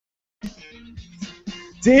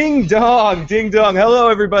Ding dong, ding dong. Hello,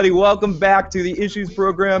 everybody. Welcome back to the Issues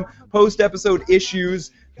program, post-episode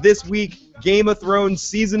Issues. This week, Game of Thrones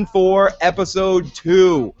Season 4, Episode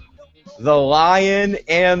 2, The Lion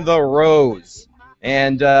and the Rose.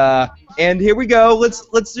 And here we go.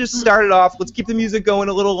 Let's just start it off. Let's keep the music going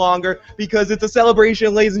a little longer because it's a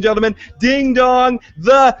celebration, ladies and gentlemen. Ding dong,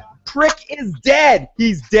 the prick is dead.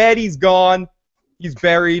 He's dead. He's gone. He's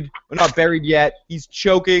buried. Well, not buried yet. He's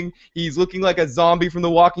choking. He's looking like a zombie from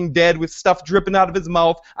The Walking Dead with stuff dripping out of his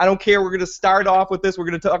mouth. I don't care. We're going to start off with this. We're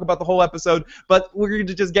going to talk about the whole episode, but we're going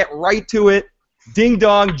to just get right to it. Ding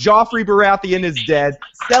dong, Joffrey Baratheon is dead.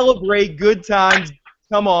 Celebrate, good times.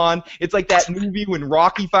 Come on. It's like that movie when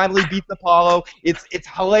Rocky finally beats Apollo. It's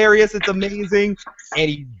hilarious. It's amazing. And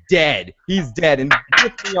he's dead. He's dead. And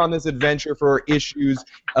with me on this adventure for Issues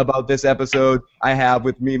about this episode, I have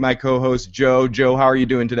with me my co-host, Joe. Joe, how are you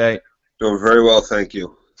doing today? Doing very well, thank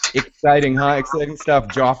you. Exciting, huh? Exciting stuff.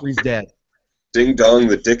 Joffrey's dead. Ding dong,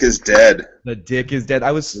 the dick is dead. The dick is dead.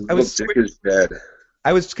 The dick is dead.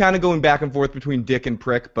 I was kind of going back and forth between dick and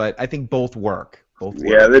prick, but I think both work.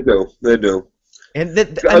 Yeah, they do. They do. And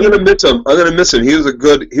I'm gonna miss him. I'm gonna miss him. He was a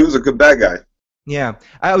good bad guy. Yeah,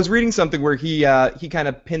 I was reading something where he kind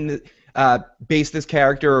of based this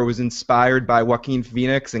character or was inspired by Joaquin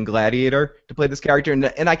Phoenix in Gladiator to play this character,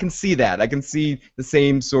 and I can see that. I can see the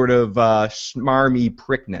same sort of schmarmy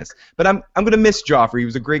prickness. But I'm gonna miss Joffrey. He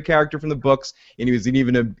was a great character from the books, and he was an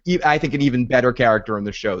even better character on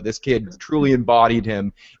the show. This kid truly embodied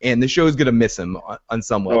him, and the show's gonna miss him on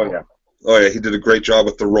some level. Oh yeah, he did a great job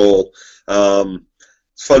with the role.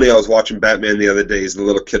 It's funny, I was watching Batman the other day. He's the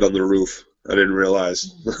little kid on the roof. I didn't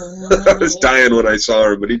realize. I was dying when I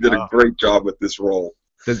saw him, but he did a great job with this role.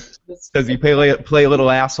 Does he play a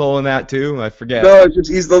little asshole in that too? I forget. No,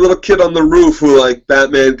 he's the little kid on the roof who, like,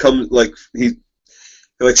 Batman comes, like, he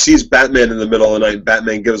sees Batman in the middle of the night, and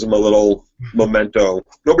Batman gives him a little memento.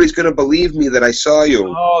 Nobody's going to believe me that I saw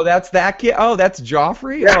you. Oh, that's that kid? Oh, that's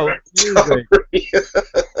Joffrey? Yeah. Oh, amazing.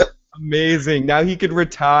 Amazing. Now he could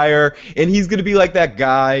retire, and he's going to be like that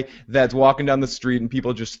guy that's walking down the street and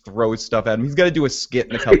people just throw stuff at him. He's got to do a skit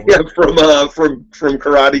in a couple of from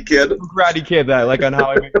Karate Kid. From Karate Kid, like on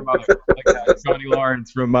How I Met Your Mother. Like that. Johnny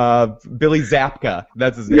Lawrence from Billy Zabka.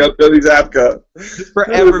 That's his name. Yep, Billy Zabka.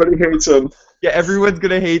 Everybody hates him. Yeah, everyone's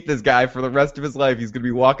going to hate this guy for the rest of his life. He's going to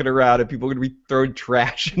be walking around and people are going to be throwing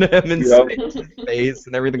trash at him and spitting in his face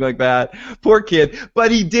and everything like that. Poor kid.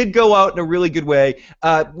 But he did go out in a really good way.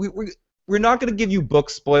 We're not going to give you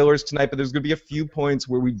book spoilers tonight, but there's going to be a few points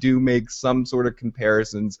where we do make some sort of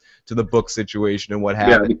comparisons to the book situation and what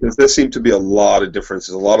happened. Yeah, because there seemed to be a lot of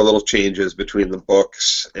differences, a lot of little changes between the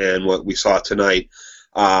books and what we saw tonight.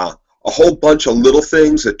 A whole bunch of little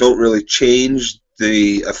things that don't really change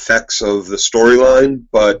the effects of the storyline,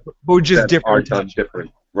 but just different.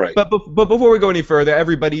 Right. But before we go any further,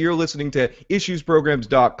 everybody, you're listening to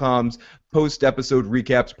IssuesPrograms.com's post-episode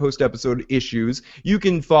recaps, post-episode issues. You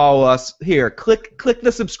can follow us here. Click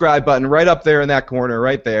the subscribe button right up there in that corner,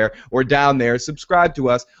 right there, or down there. Subscribe to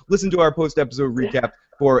us. Listen to our post-episode recap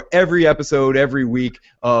for every episode, every week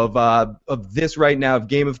of this right now, of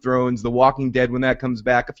Game of Thrones, The Walking Dead when that comes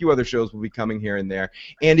back. A few other shows will be coming here and there.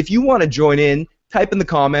 And if you want to join in, type in the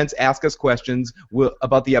comments, ask us questions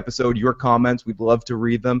about the episode, your comments. We'd love to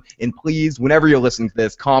read them. And please, whenever you're listening to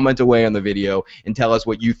this, comment away on the video and tell us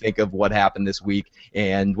what you think of what happened this week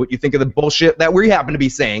and what you think of the bullshit that we happen to be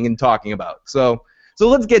saying and talking about. So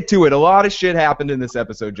let's get to it. A lot of shit happened in this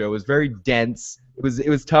episode, Joe. It was very dense. It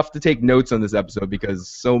was tough to take notes on this episode because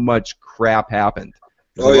so much crap happened.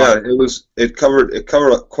 It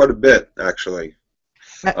covered quite a bit, actually.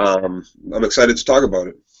 I'm excited to talk about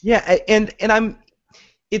it. Yeah, and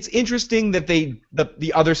it's interesting that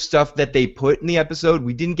the other stuff that they put in the episode,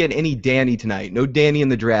 we didn't get any Dany tonight. No Dany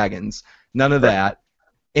and the Dragons. None of that.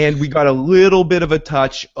 And we got a little bit of a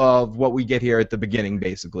touch of what we get here at the beginning,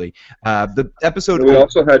 basically. The episode. We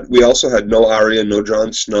also had no Arya, no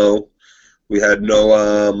Jon Snow. We had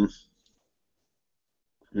no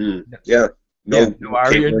no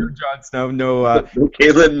Arya, no Jon Snow, no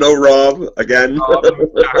Caitlyn, no Robb again.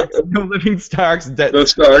 No living Starks. No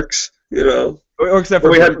Starks, Or except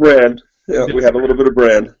for we had Bran. Yeah, we had a little bit of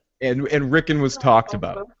Bran. And Rickon was talked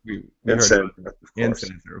about. And Sansa,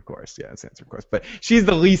 of course. Yeah, Sansa, of course. But she's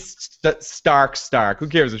the least Stark. Who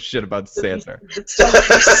gives a shit about Sansa? Who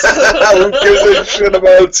gives a shit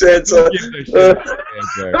about Sansa?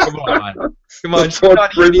 Come on. She's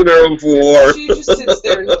not prisoner of war. She just sits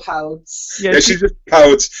there and pouts. Yeah, she just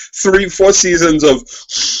pouts. 3-4 seasons of...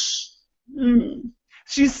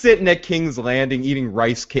 She's sitting at King's Landing eating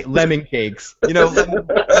lemon cakes. You know, lemon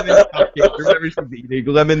cupcakes or whatever she's eating.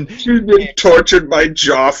 Lemon. She's been tortured by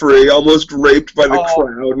Joffrey, almost raped by the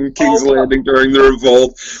crowd in King's Landing during the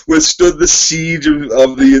revolt, withstood the siege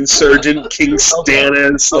of the insurgent King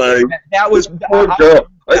Stannis. Like, that was poor girl.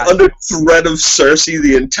 Under threat of Cersei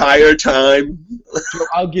the entire time.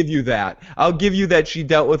 I'll give you that. I'll give you that she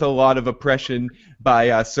dealt with a lot of oppression by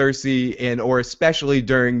Cersei, or especially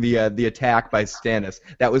during the attack by Stannis.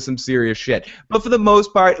 That was some serious shit. But for the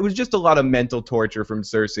most part, it was just a lot of mental torture from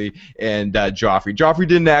Cersei and Joffrey. Joffrey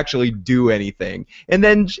didn't actually do anything, and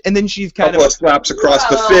then she's kind of slaps across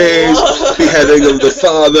the face, beheading of the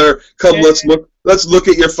father. Come, let's look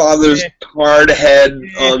at your father's hard head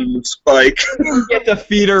on Spike. You didn't get to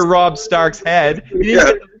feed her Robb Stark's head.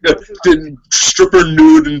 Didn't strip her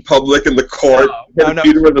nude in public in the court. No.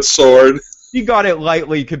 Beat her with a sword. She got it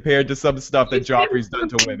lightly compared to some stuff that Joffrey's done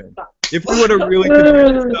to women. If we would have really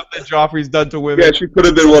compared the stuff that Joffrey's done to women, yeah, she could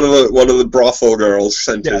have been one of the brothel girls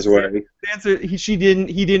sent his way. He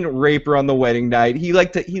didn't rape her on the wedding night. He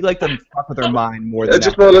liked to fuck with her mind more than that.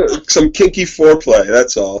 Just wanted some kinky foreplay.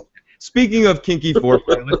 That's all. Speaking of kinky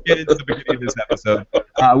foreplay, let's get into the beginning of this episode.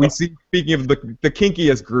 We see, speaking of the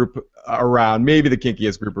kinkiest group around, maybe the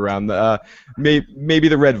kinkiest group around, maybe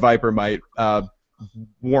the Red Viper might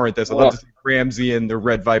warrant this. I'd love to see Ramsay and the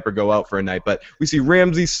Red Viper go out for a night, but we see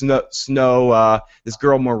Ramsay, Snow, this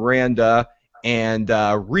girl Miranda, and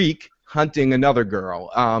Reek hunting another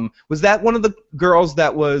girl. Was that one of the girls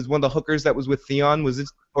that was one of the hookers that was with Theon? Was it,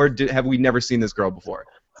 or have we never seen this girl before?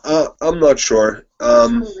 I'm not sure.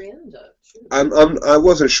 Miranda. I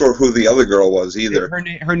wasn't sure who the other girl was either.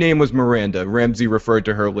 Her name was Miranda. Ramsay referred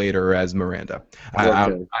to her later as Miranda.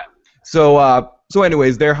 Okay. So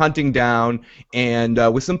anyways, they're hunting down, and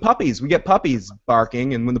with some puppies. We get puppies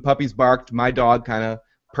barking, and when the puppies barked, my dog kind of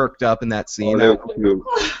perked up in that scene. They were cute.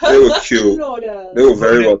 They were cute. They were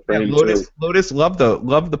very well trained too. Lotus loved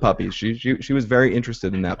the puppies. She was very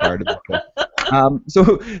interested in that part of the book.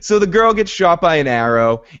 So the girl gets shot by an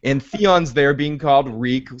arrow, and Theon's there being called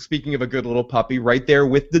Reek. Speaking of a good little puppy, right there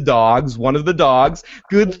with the dogs. One of the dogs.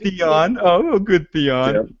 Good Theon. Oh, good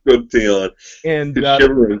Theon. Yeah, good Theon. And he's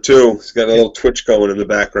shivering too. He's got a little twitch going in the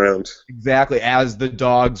background. Exactly, as the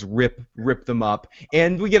dogs rip them up,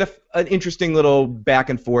 and we get an interesting little back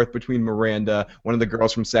and forth between Miranda, one of the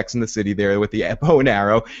girls from Sex and the City, there with the bow and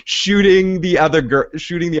arrow, shooting the other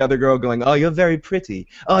girl, going, "Oh, you're very pretty.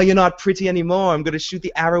 Oh, you're not pretty anymore. I'm going to shoot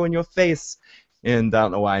the arrow in your face." And I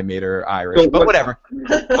don't know why I made her Irish, but whatever.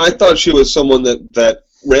 I thought she was someone that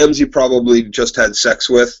Ramsay probably just had sex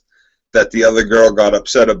with, that the other girl got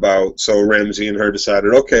upset about, so Ramsay and her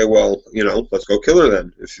decided, okay, well, let's go kill her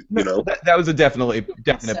then. That was a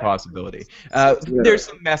definite possibility. There's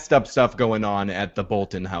some messed up stuff going on at the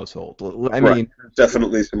Bolton household. I mean,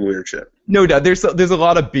 definitely some weird shit. No doubt. There's a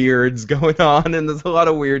lot of beards going on, and there's a lot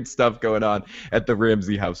of weird stuff going on at the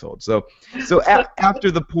Ramsay household. So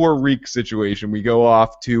after the poor Reek situation, we go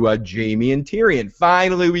off to Jaime and Tyrion.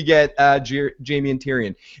 Finally, we get Jaime and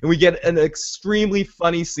Tyrion, and we get an extremely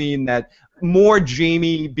funny scene that more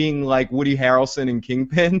Jaime being like Woody Harrelson in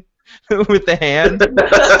Kingpin with the hand. The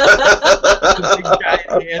big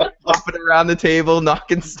giant hand flopping around the table,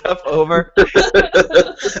 knocking stuff over.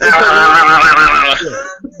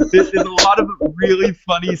 There's a lot of really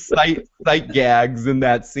funny sight gags in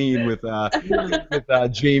that scene with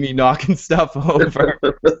Jaime knocking stuff over.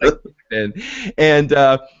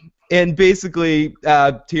 And basically,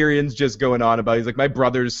 Tyrion's just going on about, he's like, my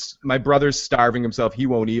brother's starving himself, he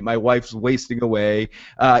won't eat, my wife's wasting away,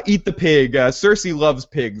 eat the pig, Cersei loves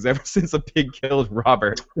pigs ever since a pig killed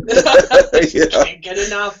Robert. Can't get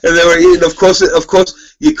enough. And they were eating, of course,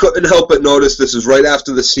 you couldn't help but notice this is right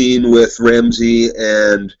after the scene with Ramsay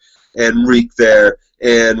and Reek there,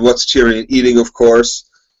 and what's Tyrion eating, of course?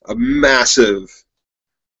 A massive...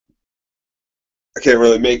 I can't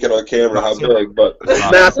really make it on camera how big, but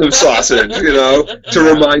massive sausage, to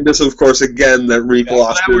remind us, of course, again that Reek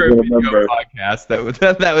lost his little member. Podcast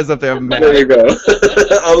that was up there. There you go.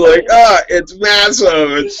 I'm like, it's massive.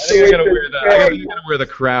 I'm gonna wear the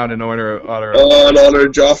crown in honor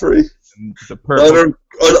of Joffrey. In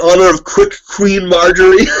honor of quick Queen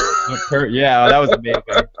Marjorie. Yeah, that was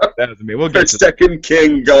amazing. We'll get to second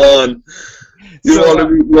king gone. You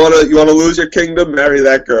want to lose your kingdom? Marry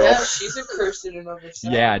that girl. Yeah, she's a curse in and of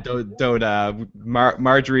herself. Yeah, don't.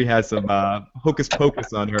 Marjorie has some hocus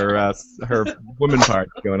pocus on her woman part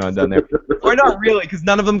going on down there, or not really, because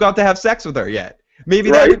none of them got to have sex with her yet. Maybe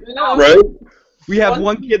right. We have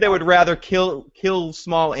one kid that would rather kill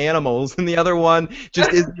small animals, and the other one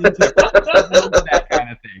just isn't into that kind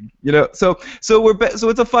kind of thing. You know, so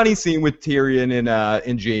it's a funny scene with Tyrion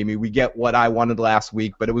and Jaime. We get what I wanted last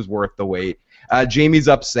week, but it was worth the wait. Jaime's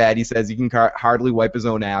upset. He says he can hardly wipe his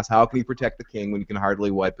own ass. How can he protect the king when he can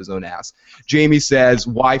hardly wipe his own ass? Jaime says,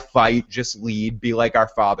 why fight? Just lead. Be like our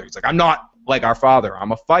father. He's like, I'm not like our father.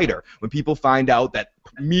 I'm a fighter. When people find out that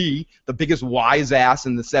me, the biggest wise ass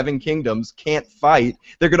in the Seven Kingdoms, can't fight,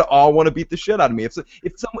 they're going to all want to beat the shit out of me. If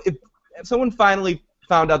someone finally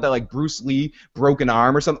found out that like Bruce Lee broke an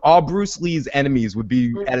arm or something, all Bruce Lee's enemies would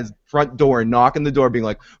be at his front door and knocking the door being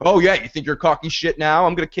like, oh yeah, you think you're cocky shit now?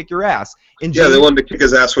 I'm going to kick your ass. And yeah, they wanted to kick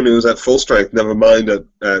his ass when he was at full strength, never mind at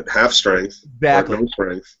half strength. Exactly. Or no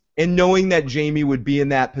strength. And knowing that Jaime would be in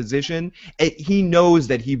that position, he knows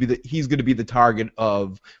that he's going to be the target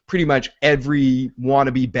of pretty much every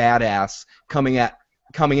wannabe badass coming at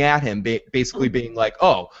him, basically being like,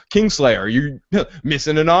 oh, Kingslayer, you're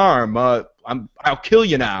missing an arm. I'll kill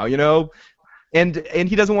you now, you know? And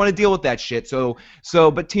he doesn't want to deal with that shit.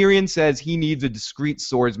 But Tyrion says he needs a discreet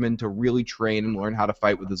swordsman to really train and learn how to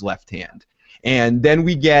fight with his left hand. And then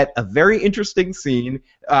we get a very interesting scene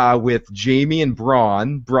with Jaime and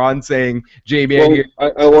Bronn. Bronn saying, "Jaime,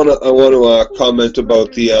 I want to comment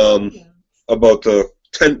about the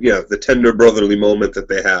tender brotherly moment that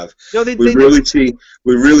they have. No, we really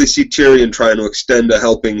see Tyrion trying to extend a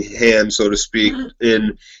helping hand, so to speak.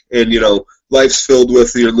 And you know, life's filled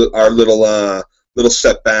with our little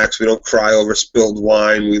setbacks. We don't cry over spilled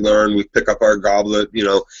wine. We learn. We pick up our goblet. You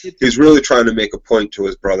know, he's really trying to make a point to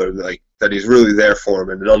his brother, like that he's really there for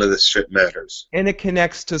him, and none of this shit matters. And it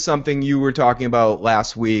connects to something you were talking about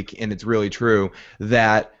last week, and it's really true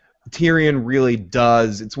that Tyrion really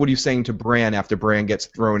does. It's what he's saying to Bran after Bran gets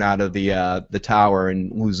thrown out of the tower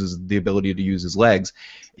and loses the ability to use his legs.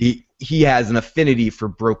 He has an affinity for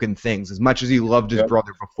broken things. As much as he loved his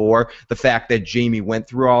brother before, the fact that Jaime went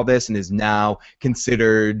through all this and is now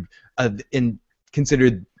considered a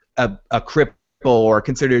cripple or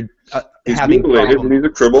considered he's having mutilated, problems. and he's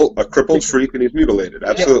a crippled freak, and he's mutilated.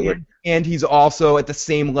 Absolutely. And he's also at the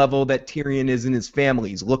same level that Tyrion is in his family.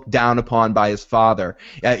 He's looked down upon by his father.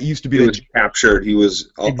 It used to be he was captured. He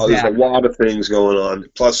was. Exactly. There's a lot of things going on.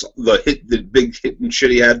 Plus the big hit and shit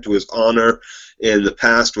he had to his honor in the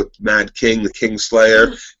past with Mad King, the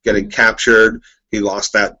Kingslayer, getting captured. He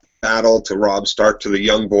lost that battle to Robb Stark, to the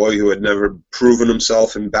young boy who had never proven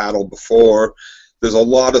himself in battle before. There's a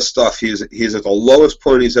lot of stuff. He's at the lowest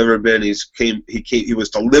point he's ever been. He was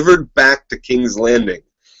delivered back to King's Landing.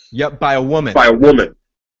 Yep, by a woman. By a woman.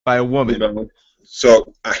 You know?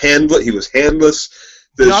 So he was handless.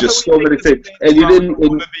 There's just so many things, and you didn't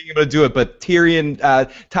being able to do it. But Tyrion,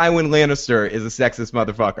 Tywin Lannister is a sexist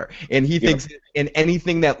motherfucker, and he thinks in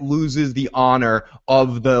anything that loses the honor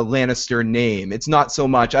of the Lannister name, it's not so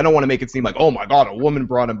much. I don't want to make it seem like, oh my God, a woman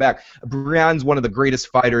brought him back. Brienne's one of the greatest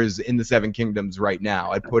fighters in the Seven Kingdoms right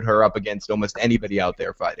now. I'd put her up against almost anybody out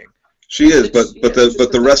there fighting. She is, but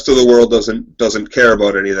the rest of the world doesn't care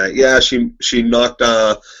about any of that. Yeah, she knocked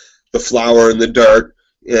the flower in the dirt,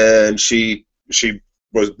 and she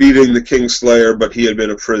was beating the Kingslayer, but he had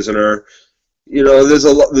been a prisoner. You know, there's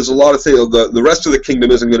a lot of things. The rest of the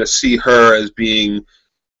kingdom isn't going to see her as being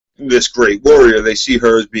this great warrior. They see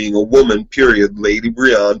her as being a woman, period. Lady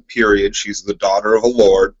Brienne, period. She's the daughter of a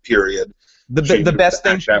lord, period. The best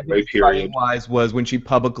thing she did fighting-wise was when she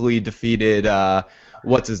publicly defeated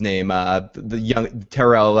what's his name, the young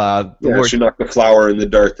Tyrell. Lord. She knocked the flower in the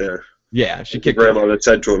dirt there. Yeah, she kicked. Grandma that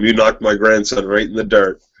said to him, "You knocked my grandson right in the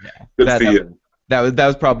dirt." Yeah, good for you. That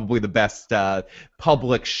was probably the best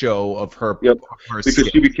public show of her. Yep. Because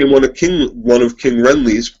she became one of King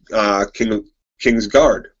Renly's King's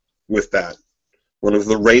Guard with that. One of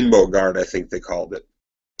the Rainbow Guard, I think they called it,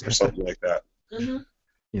 or something like that. Mm-hmm.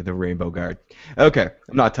 Yeah, the Rainbow Guard. Okay,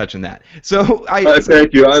 I'm not touching that. So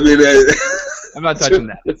thank you. I mean, I'm not touching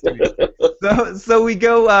that. So we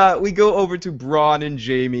go over to Bronn and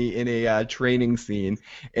Jaime in a training scene,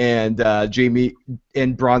 and Jaime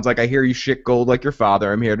and Bronn's like, I hear you shit gold like your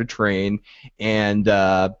father. I'm here to train, and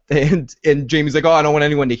Jaime's like, oh, I don't want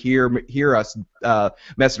anyone to hear us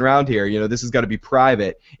messing around here. You know, this has got to be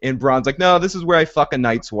private. And Bronn's like, no, this is where I fuck a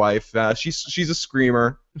knight's wife. She's a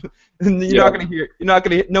screamer. And you're not gonna hear.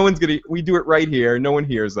 No one's gonna. We do it right here. No one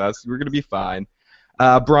hears us. We're gonna be fine.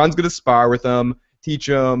 Bronn's gonna spar with him, teach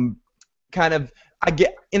him kind of.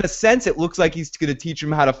 In a sense, it looks like he's gonna teach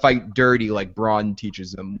him how to fight dirty, like Bronn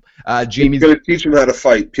teaches him. Jaime's gonna teach him how to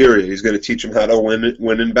fight. Period. He's gonna teach him how to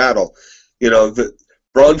win in battle. You know,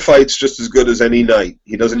 Bronn fights just as good as any knight.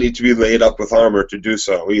 He doesn't need to be laid up with armor to do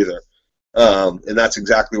so either. And that's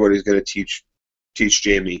exactly what he's gonna teach teach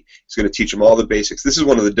Jaime. He's going to teach him all the basics. This is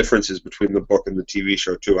one of the differences between the book and the TV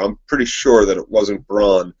show, too. I'm pretty sure that it wasn't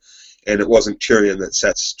Bronn and it wasn't Tyrion that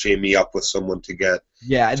sets Jaime up with someone to get.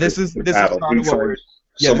 Yeah, this is part of what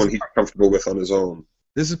someone he's comfortable with on his own.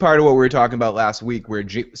 This is part of what we were talking about last week, where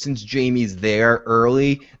since Jaime's there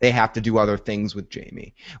early, they have to do other things with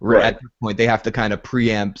Jaime. Right. At this point, they have to kind of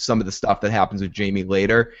preempt some of the stuff that happens with Jaime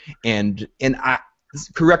later. And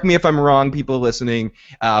correct me if I'm wrong, people listening,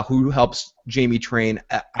 who helps Jaime train.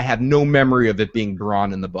 I have no memory of it being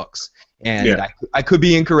Bronn in the books. And I could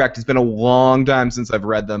be incorrect. It's been a long time since I've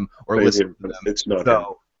read them or listened to them. It's not him.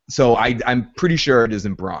 So I'm pretty sure it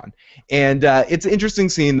isn't Bronn. And it's an interesting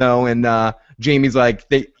scene, though, and Jaime's like,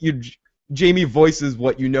 Jaime voices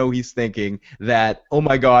what you know he's thinking, that, oh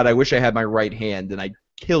my god, I wish I had my right hand, and I'd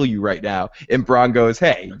kill you right now. And Bronn goes,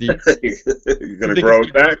 hey, you're going to grow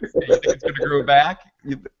it back? You think it's going to grow back?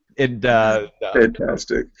 And, no.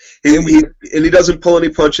 Fantastic. He doesn't pull any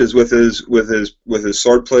punches with his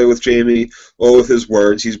swordplay with Jaime or with his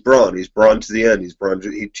words. He's Bronn. He's Bronn to the end.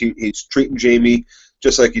 He's treating Jaime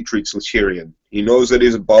just like he treats Tyrion. He knows that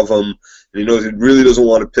he's above him, and he knows he really doesn't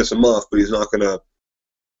want to piss him off, but he's not gonna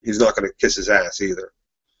kiss his ass either.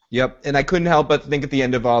 Yep, and I couldn't help but think at the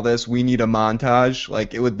end of all this, we need a montage.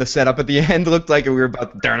 Like the setup at the end looked like we were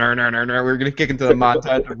about we were gonna kick into the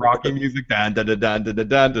montage of Rocky music. Dun dun dun dun dun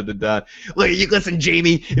dun dun dun. Look, you listen,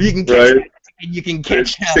 Jaime. If you can catch that, you can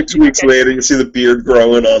catch him. 6 weeks later, you see the beard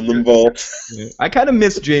growing on them both. I kind of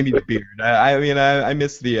miss Jaime's beard. I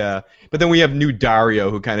miss the. But then we have new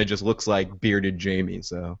Daario, who kind of just looks like bearded Jaime.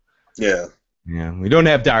 So. Yeah. Yeah, we don't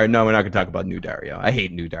have Daario. No, we're not gonna talk about new Daario. I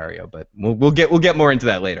hate new Daario, but we'll get more into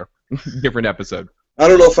that later. Different episode. I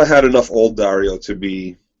don't know if I had enough old Daario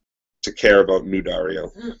to care about new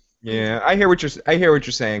Daario. Yeah, I hear what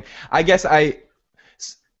you're saying. I guess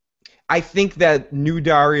I think that new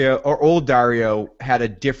Daario or old Daario had a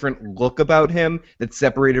different look about him that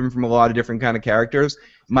separated him from a lot of different kind of characters.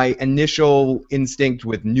 My initial instinct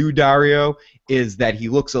with new Daario is that he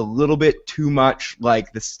looks a little bit too much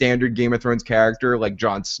like the standard Game of Thrones character, like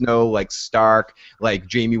Jon Snow, like Stark, like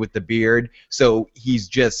Jaime with the beard. So he's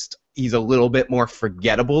a little bit more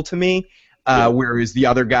forgettable to me. Whereas the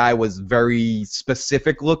other guy was very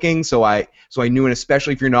specific looking, so I knew, and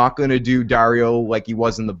especially if you're not going to do Daario like he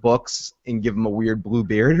was in the books and give him a weird blue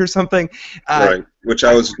beard or something. Right, which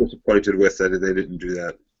I was disappointed with that they didn't do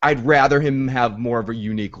that. I'd rather him have more of a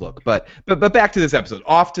unique look. But back to this episode.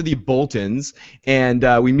 Off to the Boltons, and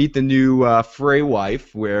we meet the new Frey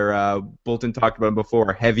wife, where Bolton talked about him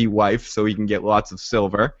before, heavy wife, so he can get lots of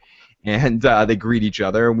silver. And they greet each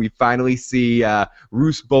other, and we finally see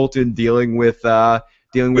Roose Bolton dealing with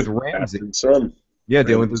Ramsay. Son. Yeah,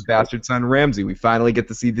 dealing with his bastard son Ramsay. We finally get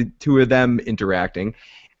to see the two of them interacting,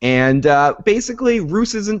 and basically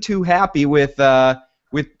Roose isn't too happy with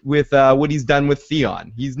what he's done with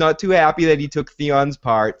Theon. He's not too happy that he took Theon's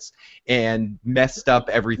parts and messed up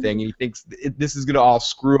everything. And he thinks this is going to all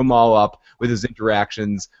screw him all up with his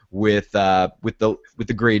interactions with the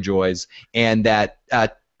Greyjoys, and that.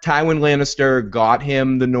 Tywin Lannister got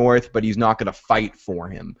him the North, but he's not going to fight for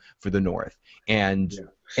him for the North. And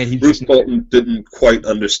he Roose Bolton didn't quite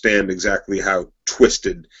understand exactly how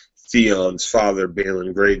twisted Theon's father,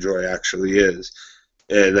 Balon Greyjoy, actually is,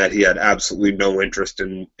 and that he had absolutely no interest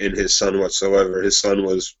in his son whatsoever. His son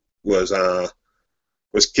was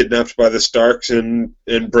kidnapped by the Starks and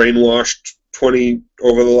brainwashed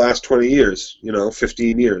over the last 20 years,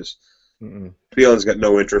 15 years. Mm-mm. Theon's got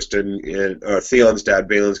no interest Theon's dad,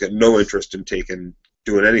 Balon's got no interest in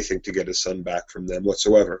doing anything to get his son back from them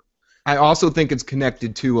whatsoever. I also think it's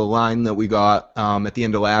connected to a line that we got at the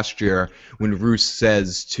end of last year when Roose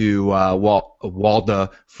says to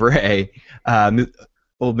Walda Frey,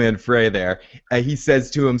 old man Frey there, he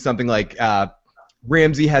says to him something like,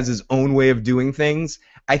 Ramsay has his own way of doing things.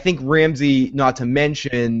 I think Ramsay, not to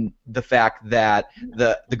mention the fact that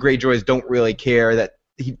the Greyjoys don't really care, that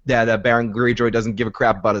Baron Greyjoy doesn't give a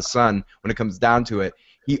crap about his son when it comes down to it.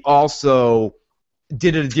 He also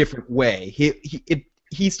did it a different way.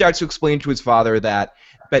 He starts to explain to his father that,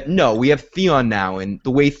 but no, we have Theon now, and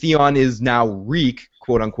the way Theon is now Reek,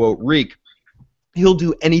 quote unquote Reek, he'll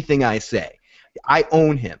do anything I say. I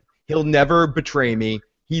own him. He'll never betray me.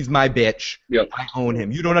 He's my bitch. Yep. I own him.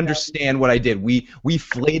 You don't understand what I did. We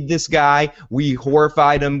flayed this guy. We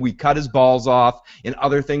horrified him. We cut his balls off and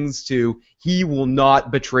other things too. He will not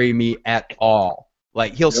betray me at all.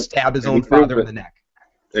 Like, he'll stab his own father in the neck.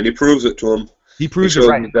 And he proves it to him. He proves it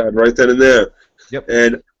right. Right then and there. Yep.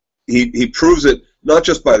 And he proves it not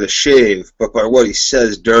just by the shave, but by what he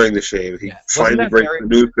says during the shave. He finally breaks the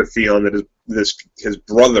news to Theon that his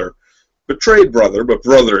brother betrayed brother, but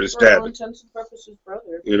brother is For all dead. intents and purposes,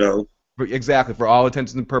 brother. You know. Exactly, for all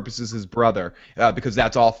intents and purposes, his brother, because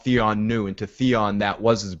that's all Theon knew, and to Theon, that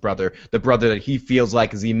was his brother, the brother that he feels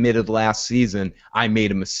like, as he admitted last season, I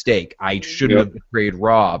made a mistake. I shouldn't have betrayed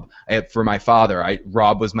Robb for my father.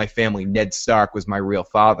 Robb was my family. Ned Stark was my real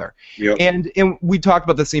father. Yep. And we talked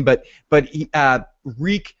about the scene, but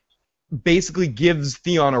Reek basically gives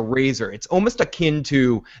Theon a razor. It's almost akin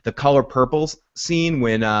to the Color Purple scene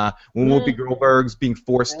when Whoopi Goldberg's being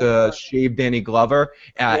forced to shave Danny Glover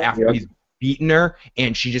after he's beaten her,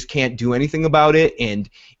 and she just can't do anything about it, and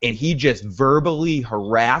he just verbally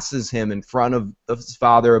harasses him in front of his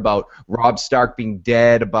father about Robb Stark being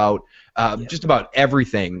dead, about just about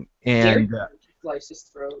everything, and slice his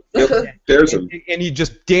throat. Dares him. and he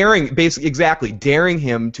just daring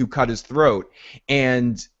him to cut his throat,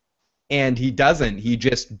 and he doesn't. He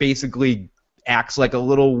just basically acts like a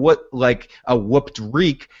whooped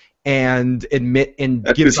Reek and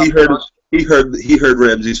gives up. He heard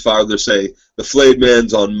Ramsay's father say, "The flayed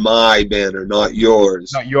man's on my banner, not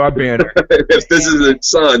yours." Not your banner. If this is his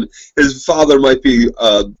son, his father might be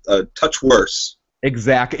a touch worse.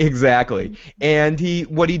 Exactly. And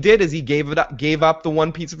what he did is he gave up the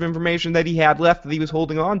one piece of information that he had left that he was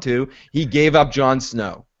holding on to. He gave up Jon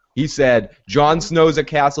Snow. He said, Jon Snow's at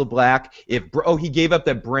Castle Black. He gave up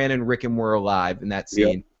that Bran and Rickon were alive in that scene.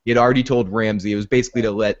 Yep. He had already told Ramsay. It was basically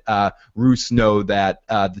to let Roose know that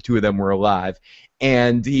the two of them were alive.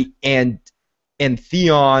 And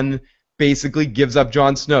Theon basically gives up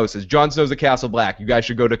Jon Snow. Says, Jon Snow's at Castle Black. You guys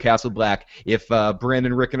should go to Castle Black. If Bran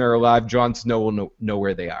and Rickon are alive, Jon Snow will know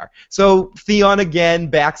where they are. So Theon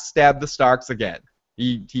again backstabbed the Starks again.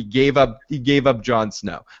 He gave up Jon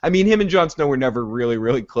Snow. I mean, him and Jon Snow were never really,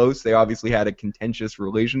 really close. They obviously had a contentious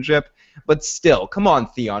relationship, but still, come on,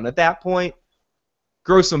 Theon. At that point,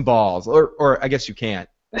 grow some balls, or I guess you can't.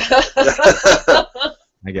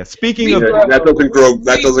 I guess. Speaking of that doesn't grow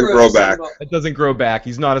back. It doesn't grow back.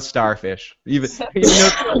 He's not a starfish.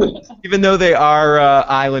 Even though they are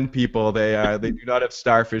island people, they do not have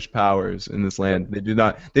starfish powers in this land. They do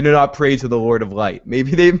not pray to the Lord of Light.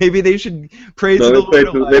 Maybe they should pray to the Lord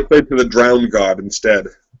of Light. They pray to the drowned god instead.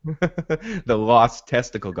 The lost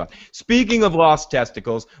testicle god. Speaking of lost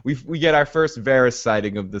testicles, we get our first Varys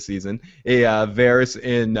sighting of the season. A Varys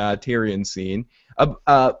in Tyrion scene.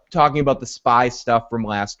 Talking about the spy stuff from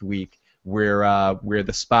last week, where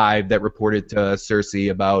the spy that reported to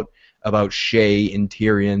Cersei about Shae and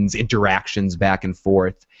Tyrion's interactions back and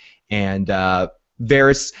forth, and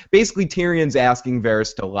Varys, basically Tyrion's asking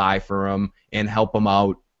Varys to lie for him and help him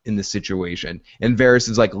out in the situation, and Varys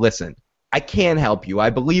is like, listen, I can't help you.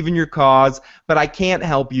 I believe in your cause, but I can't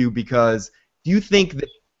help you because do you think that,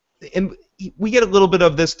 and we get a little bit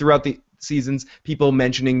of this throughout the seasons, people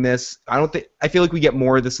mentioning this. I feel like we get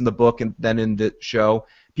more of this in the book than in the show.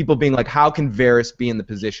 People being like, how can Varys be in the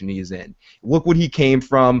position he's in? Look what he came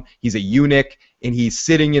from. He's a eunuch, and he's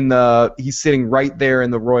sitting right there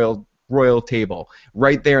in the royal table,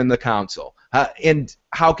 right there in the council. And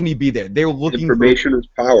how can he be there? They're looking information is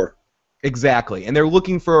power. Exactly, and they're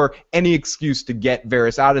looking for any excuse to get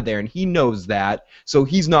Varys out of there, and he knows that, so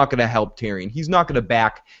he's not going to help Tyrion. He's not going to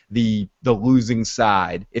back the losing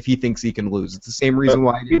side if he thinks he can lose. It's the same reason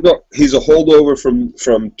why he's a holdover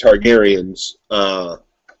from Targaryens,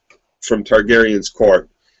 from Targaryen's court.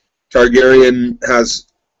 Targaryen has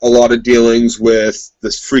a lot of dealings with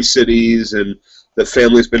the free cities, and the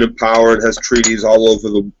family's been in power and has treaties all over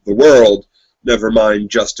the world. Never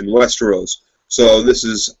mind just in Westeros. So this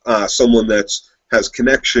is someone that has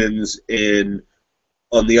connections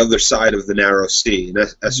on the other side of the narrow sea, in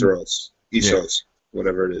Essos,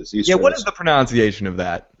 whatever it is. Easteros. Yeah, what is the pronunciation of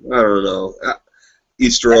that? I don't know.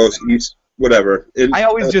 Easteros, whatever. I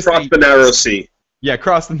always just cross the narrow sea. Yeah,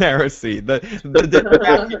 cross the narrow sea, the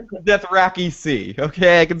Dothraki Sea.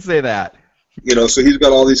 Okay, I can say that. So he's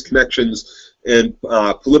got all these connections and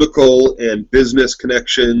political and business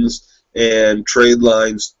connections and trade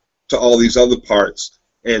lines to all these other parts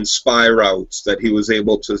and spy routes that he was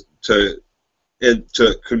able to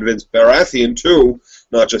convince Baratheon too,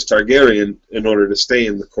 not just Targaryen, in order to stay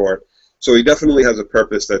in the court. So he definitely has a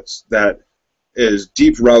purpose that is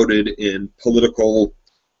deep rooted in political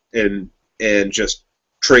and just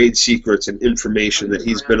trade secrets and information that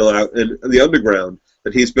he's been allowed in the underground.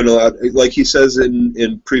 That he's been allowed, like he says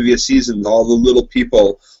in previous seasons, all the little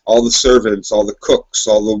people, all the servants, all the cooks,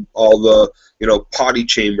 all the potty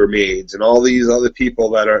chamber maids, and all these other people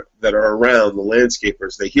that are around, the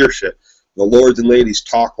landscapers, they hear shit. The lords and ladies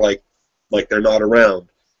talk like they're not around,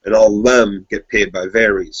 and all of them get paid by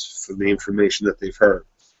Varys for the information that they've heard.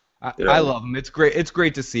 I love him. It's great. It's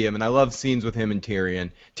great to see him, and I love scenes with him and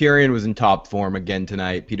Tyrion. Tyrion was in top form again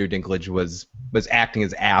tonight. Peter Dinklage was acting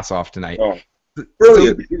his ass off tonight. Oh,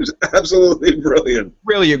 brilliant! He was absolutely brilliant.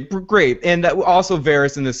 Really great, and also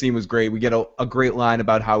Varys in the scene was great. We get a great line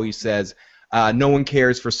about how he says, "No one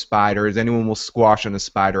cares for spiders. Anyone will squash on a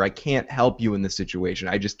spider. I can't help you in this situation.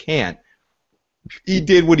 I just can't." He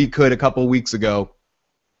did what he could a couple weeks ago,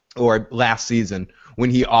 or last season, when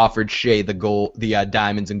he offered Shae the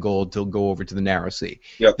diamonds and gold to go over to the Narrow Sea.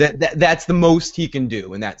 Yep. That's the most he can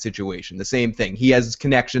do in that situation. The same thing. He has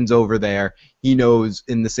connections over there. He knows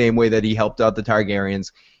in the same way that he helped out the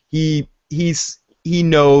Targaryens. He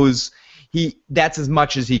knows that's as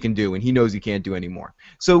much as he can do, and he knows he can't do any more.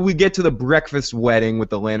 So we get to the breakfast wedding with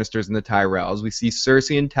the Lannisters and the Tyrells. We see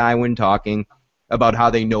Cersei and Tywin talking about how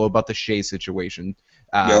they know about the Shae situation.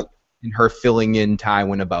 Yep. And her filling in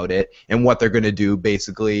Tywin about it and what they're going to do,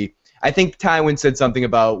 basically. I think Tywin said something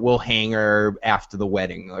about, we'll hang her after the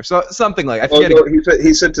wedding, or something like that.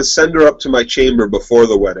 He said to send her up to my chamber before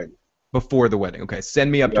the wedding. Before the wedding. Okay,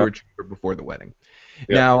 send me up to her chamber before the wedding. Yep.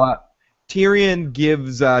 Now, Tyrion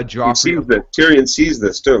gives Joffrey... Tyrion sees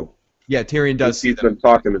this, too. Yeah, Tyrion does. He sees them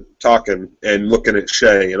talking and looking at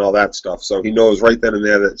Shae and all that stuff, so he knows right then and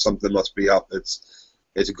there that something must be up. It's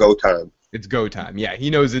go time. It's go time. Yeah, he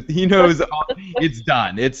knows it. He knows it's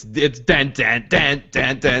done. It's dent.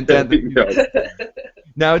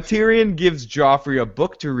 Now Tyrion gives Joffrey a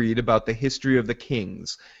book to read about the history of the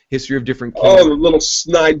kings, history of different kings. Oh, the little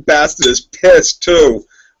snide bastard is pissed too.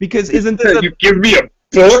 Because you give me a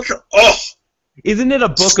book? Oh, isn't it a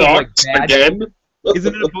book of like bad? Again?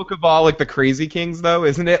 Isn't it a book of all like the crazy kings though?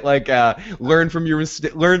 Isn't it like learn from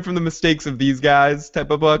the mistakes of these guys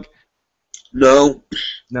type of book? No,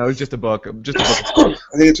 it's just a book. I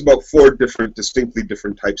think it's about 4 distinctly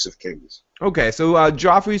different types of kings. Okay, so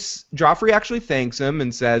Joffrey actually thanks him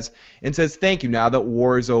and says thank you. Now that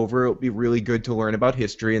war is over, it'll be really good to learn about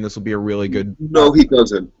history, and this will be a really good. No, he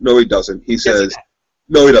doesn't. He says,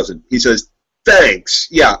 no, he doesn't. He says, thanks.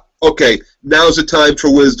 Yeah, okay. Now's the time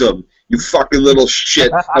for wisdom. You fucking little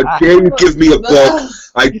shit. How dare you give me a book?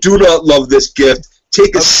 I do not love this gift.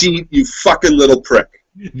 Take a seat, you fucking little prick.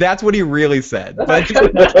 That's what he really said. But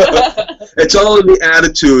it's all in the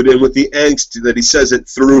attitude and with the angst that he says it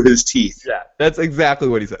through his teeth. Yeah, that's exactly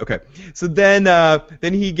what he said. Okay, so then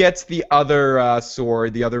he gets the other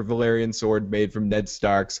sword, the other Valyrian sword made from Ned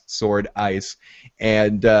Stark's sword, Ice,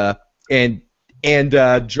 and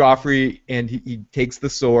Joffrey, and he takes the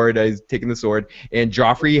sword. He's taking the sword, and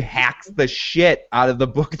Joffrey hacks the shit out of the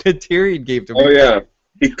book that Tyrion gave to him. Oh yeah.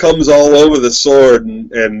 He comes all over the sword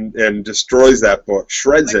and destroys that book,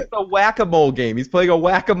 shreds it. It's a whack-a-mole game. He's playing a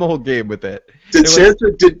whack-a-mole game with it.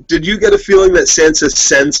 Did you get a feeling that Sansa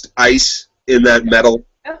sensed ice in that metal?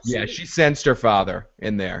 Absolutely. Yeah, she sensed her father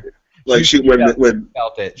in there. Like she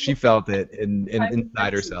felt it. She felt it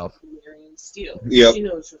inside herself. Steel. Yep. She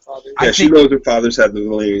knows her father. Yeah, she knows her father's had the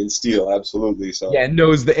Valyrian steel, absolutely. So. Yeah,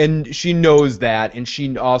 and she knows that, and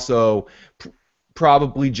she also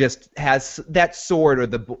probably just has that sword, or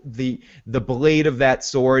the blade of that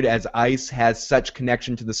sword as ice has such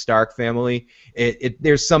connection to the Stark family.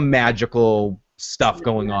 There's some magical stuff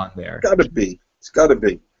going on there. It's gotta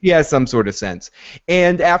be. He has some sort of sense.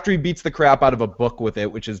 And after he beats the crap out of a book with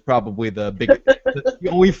it, which is probably the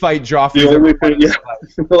only fight Joffrey the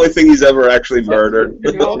only thing he's ever actually murdered.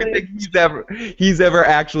 The only thing he's ever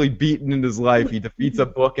actually beaten in his life. He defeats a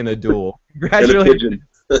book in a duel. Congratulations.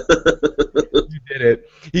 You did it.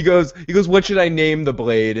 He goes, what should I name the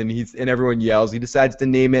blade? And everyone yells. He decides to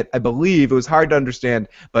name it, I believe, it was hard to understand,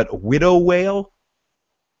 but Widow Wail?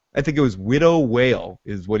 I think it was Widow Wail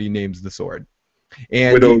is what he names the sword.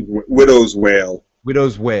 And Widow's Wail.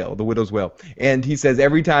 Widow's Wail, the Widow's Wail. And he says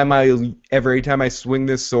every time I swing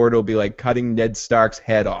this sword, it'll be like cutting Ned Stark's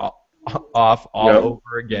head off all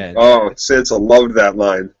over again. Oh, Sansa loved that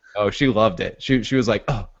line. Oh, she loved it. She was like,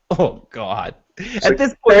 oh God. At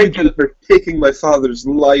this point, thank you for taking my father's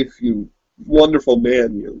life, you wonderful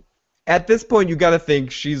man, you. At this point, you got to think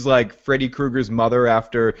she's like Freddy Krueger's mother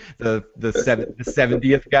after the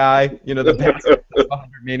 70th guy. You know, the best 100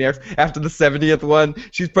 maniacs. After the 70th one,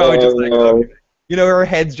 she's probably just like,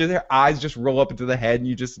 her eyes just roll up into the head, and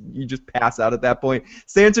you just pass out at that point.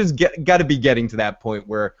 Sansa's got to be getting to that point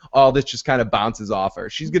where all this just kind of bounces off her.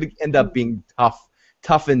 She's gonna end up being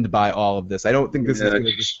toughened by all of this. I don't think this is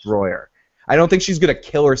gonna destroy her. I don't think she's going to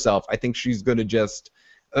kill herself. I think she's going to just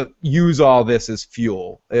use all this as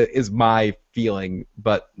fuel, is my feeling.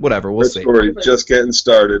 But whatever, we'll see. Story just getting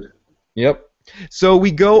started. Yep. So we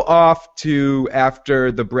go off to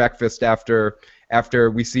after the breakfast, after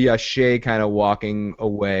we see Shae kind of walking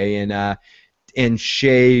away, and and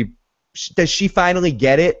Shay, does she finally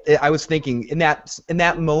get it? I was thinking in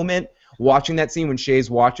that moment, watching that scene when Shay's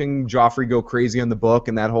watching Joffrey go crazy on the book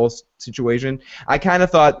and that whole situation, I kind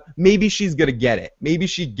of thought maybe she's gonna get it. Maybe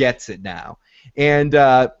she gets it now. And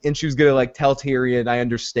she was gonna like tell Tyrion, I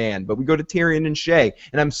understand. But we go to Tyrion and Shay,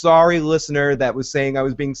 and I'm sorry, listener, that was saying I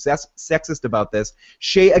was being sexist about this.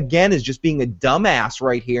 Shay again is just being a dumbass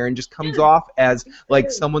right here, and just comes off as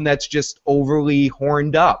like someone that's just overly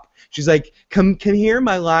horned up. She's like, come here,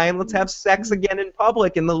 my lion. Let's have sex again in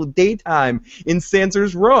public in the daytime in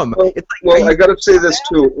Sansa's room. Well, I gotta say this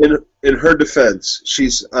too. In her defense,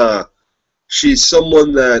 she's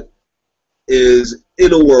someone that is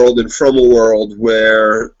in a world and from a world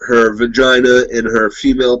where her vagina and her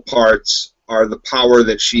female parts are the power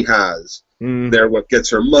that she has. They're what gets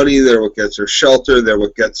her money, they're what gets her shelter, they're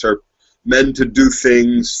what gets her men to do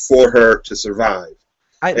things for her to survive.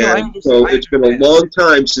 So it's been a long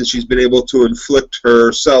time since she's been able to inflict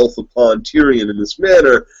herself upon Tyrion in this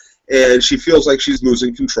manner, and she feels like she's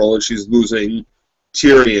losing control and she's losing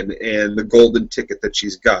Tyrion and the golden ticket that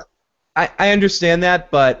she's got. I understand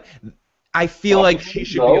that, but I feel like she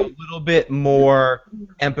should be a little bit more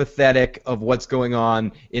empathetic of what's going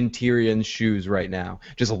on in Tyrion's shoes right now.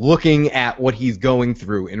 Just looking at what he's going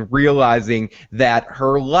through and realizing that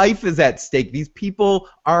her life is at stake. These people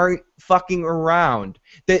aren't fucking around.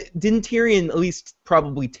 Didn't Tyrion at least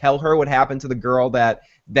probably tell her what happened to the girl that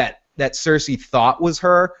Cersei thought was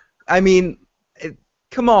her? I mean,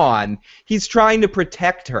 come on. He's trying to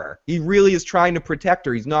protect her. He really is trying to protect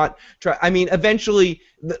her. He's not I mean, eventually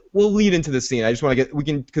we'll lead into the scene. I just want to we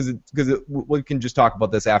can just talk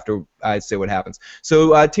about this after I say what happens. So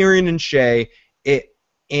Tyrion and Shay,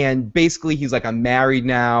 and basically he's like, I'm married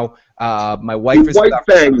now. My wife is white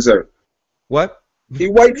fangs her. What? He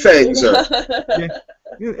white fangs her. Yeah.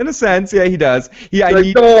 In a sense, yeah, he does. He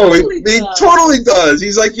totally does.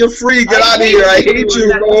 He's like, you're free, get out of here, I hate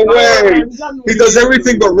you, go away. He does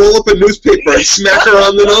everything but roll up a newspaper and smack her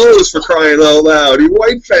on the nose for crying out loud. He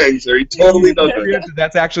white fangs her. He totally does it.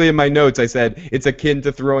 That's actually in my notes. I said, it's akin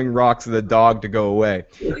to throwing rocks at a dog to go away.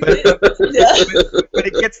 But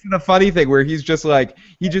it gets to the funny thing where he's just like,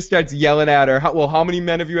 he just starts yelling at her, well, how many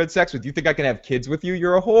men have you had sex with? You think I can have kids with you?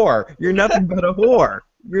 You're a whore. You're nothing but a whore.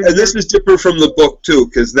 And this is different from the book too,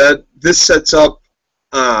 because this sets up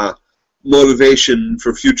motivation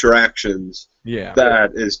for future actions. Yeah.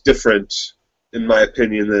 That is different, in my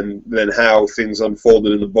opinion, than how things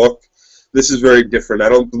unfolded in the book. This is very different. I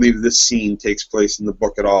don't believe this scene takes place in the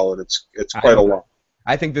book at all, and it's quite a lot.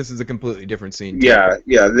 I think this is a completely different scene. Too.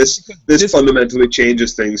 Yeah. This fundamentally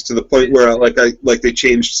changes things to the point where like they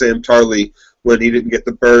changed Sam Tarly when he didn't get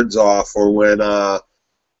the birds off, or when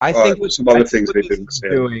I think some other things they didn't say.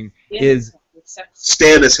 Doing is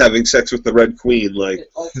Stannis having sex with the Red Queen, like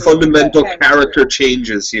fundamental character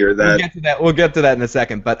changes here. We'll get to that in a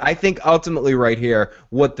second. But I think ultimately, right here,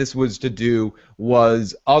 what this was to do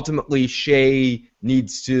was ultimately Shay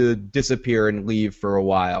needs to disappear and leave for a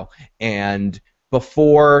while, and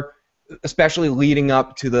before, especially leading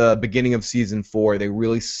up to the beginning of season 4, they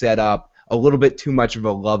really set up a little bit too much of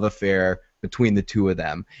a love affair between the two of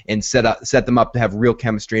them, and set them up to have real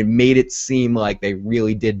chemistry, and made it seem like they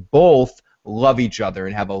really did both love each other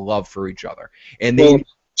and have a love for each other. And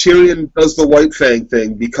Tyrion does the White Fang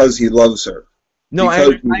thing because he loves her. No, I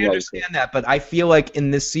understand that, but I feel like in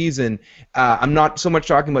this season, I'm not so much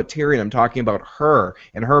talking about Tyrion, I'm talking about her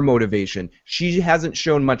and her motivation. She hasn't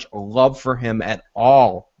shown much love for him at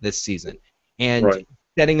all this season. And right.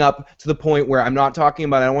 Setting up to the point where I'm not talking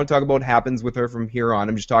about, I don't want to talk about what happens with her from here on.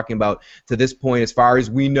 I'm just talking about to this point, as far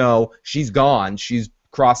as we know, she's gone. She's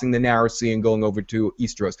crossing the narrow sea and going over to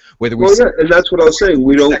Eastros. And that's what I was saying.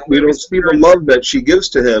 We don't see the love that she gives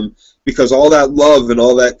to him, because all that love and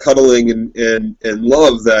all that cuddling and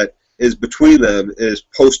love that is between them is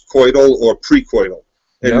post-coital or pre-coital.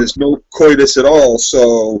 And there's no coitus at all,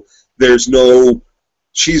 so there's no...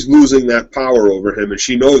 She's losing that power over him, and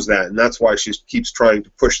she knows that, and that's why she keeps trying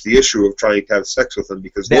to push the issue of trying to have sex with him,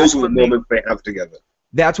 because those are the moments they have together.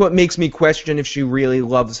 That's what makes me question if she really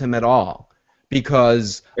loves him at all,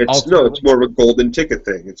 because it's more of a golden ticket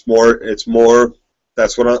thing. It's more.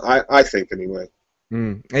 That's what I think anyway.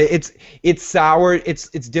 It's sour. It's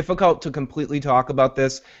difficult to completely talk about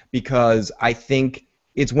this, because I think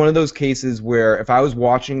it's one of those cases where if I was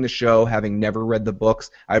watching the show having never read the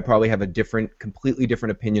books, I'd probably have a completely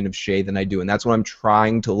different opinion of Shay than I do, and that's what I'm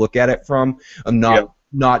trying to look at it from. I'm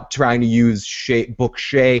not trying to use book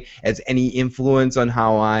Shay as any influence on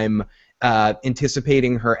how I'm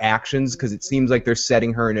anticipating her actions, because it seems like they're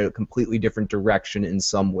setting her in a completely different direction in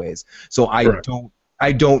some ways. So I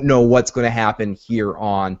I don't know what's going to happen here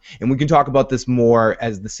on. And we can talk about this more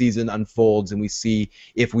as the season unfolds and we see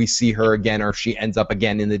if we see her again or if she ends up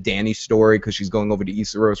again in the Dany story because she's going over to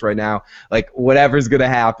Easteros right now. Like, whatever's going to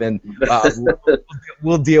happen,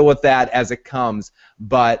 we'll deal with that as it comes.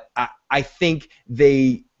 But I think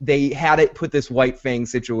they had to put this White Fang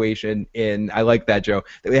situation in. I like that, Joe.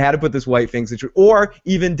 They had to put this White Fang situation. Or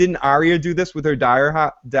even didn't Arya do this with her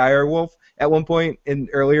dire wolf at one point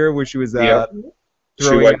earlier where she was...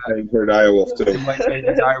 She White Fanged her direwolf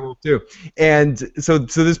too. And so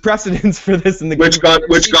there's precedence for this in the which got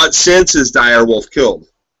Sansa's direwolf killed.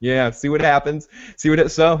 Yeah, see what happens.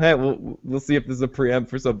 Hey, we'll see if there's a preempt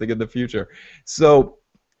for something in the future. So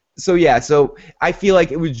I feel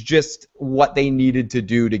like it was just what they needed to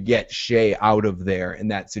do to get Shay out of there in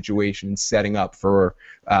that situation, setting up for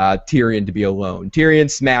Tyrion to be alone. Tyrion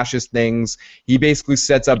smashes things. He basically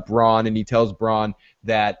sets up Bronn and he tells Bronn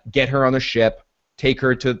that get her on the ship. Take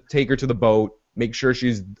her to the boat. Make sure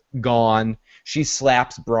she's gone. She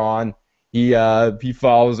slaps Bronn. He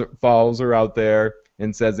follows her out there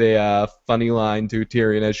and says a funny line to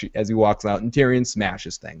Tyrion as he walks out. And Tyrion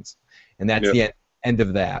smashes things, and that's the end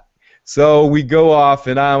of that. So we go off,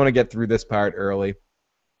 and I want to get through this part quickly.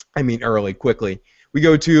 We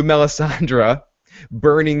go to Melisandre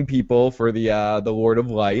burning people for the Lord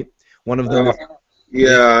of Light. One of them.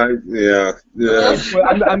 Yeah.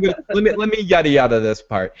 I'm gonna let me yada this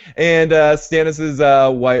part. And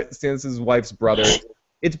Stannis' wife's brother.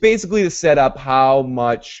 It's basically to set up how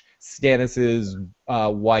much Stannis'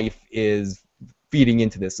 wife is feeding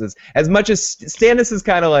into this. As much as Stannis is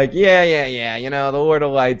kind of like, yeah, the Lord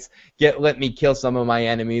of Lights, let me kill some of my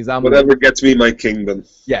enemies. Whatever gets me my kingdom.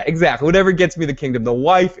 Yeah, exactly. Whatever gets me the kingdom. The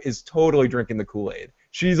wife is totally drinking the Kool-Aid.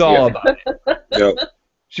 She's all about it. Yep.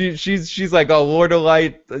 She's like, oh, Lord of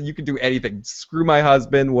Light, you can do anything. Screw my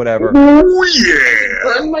husband, whatever. Oh, yeah!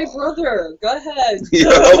 Burn my brother. Go ahead.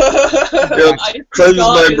 Yep. Cleanse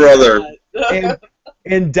my brother.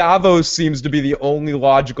 And Davos seems to be the only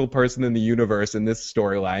logical person in the universe in this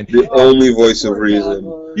storyline. The only voice of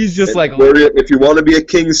reason. He's just like... If you want to be a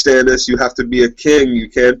king, Stannis, you have to be a king. You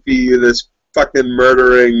can't be this fucking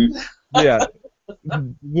murdering... Yeah.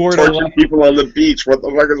 Torturing people on the beach. What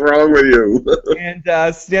the fuck is wrong with you? And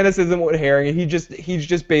Stannis isn't what Harry. He's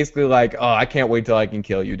just basically like, oh, I can't wait till I can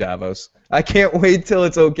kill you, Davos. I can't wait till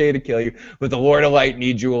it's okay to kill you, but the Lord of Light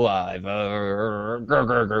needs you alive.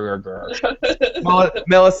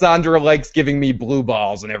 Melisandre likes giving me blue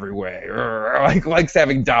balls in every way. Likes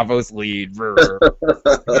having Davos lead. Blah,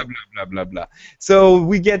 blah, blah, blah. So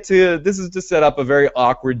we get to, this is to set up a very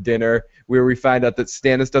awkward dinner where we find out that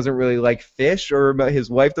Stannis doesn't really like fish, or his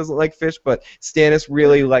wife doesn't like fish, but Stannis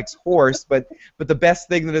really likes horse. But the best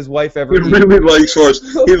thing that his wife ever eats... He really likes horse.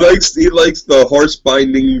 He likes the horse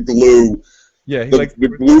binding glue. Yeah, he likes the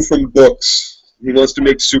glue from books. He wants to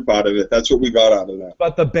make soup out of it. That's what we got out of that.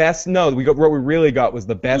 But the best, what we really got was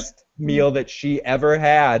the best meal that she ever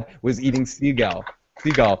had was eating seagull.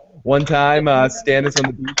 One time, Stannis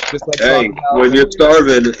on the beach, just like... Hey, when you're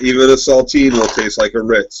starving, even a saltine will taste like a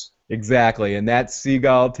Ritz. Exactly, and that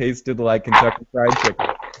seagull tasted like Kentucky Fried Chicken.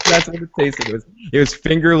 That's what it tasted. It was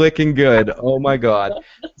finger-licking good. Oh, my God.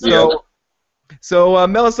 So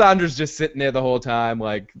Melisandre's just sitting there the whole time,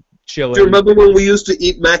 like... chilling. Do you remember when we used to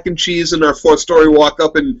eat mac and cheese in our 4-story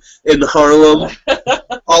walk-up in Harlem,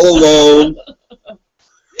 all alone?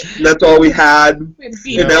 And that's all we had. And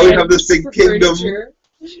now we have this big kingdom.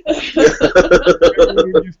 We used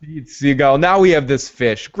to eat seagull. Now we have this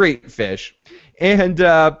fish, great fish. And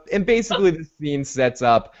basically the scene sets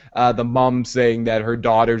up the mom saying that her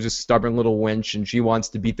daughter's a stubborn little wench and she wants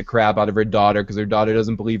to beat the crap out of her daughter because her daughter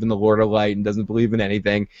doesn't believe in the Lord of Light and doesn't believe in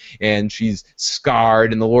anything, and she's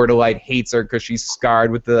scarred, and the Lord of Light hates her because she's scarred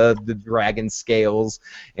with the dragon scales,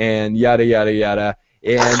 and yada yada yada.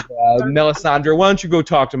 And Melisandre, why don't you go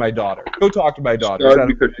talk to my daughter? Go talk to my daughter. Scarred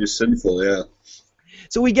because she's sinful, yeah.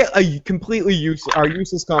 So we get a completely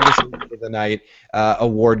useless conversation for the night.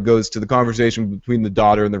 Award goes to the conversation between the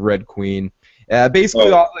daughter and the Red Queen.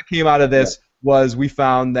 Basically, all that came out of this was we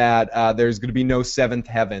found that there's going to be no seventh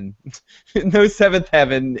heaven, no seventh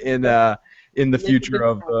heaven in the future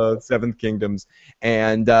of Seventh Kingdoms,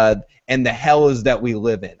 and the hells that we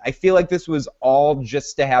live in. I feel like this was all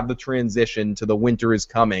just to have the transition to the winter is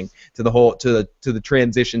coming, to the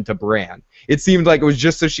transition to Bran. It seemed like it was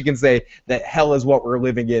just so she can say that hell is what we're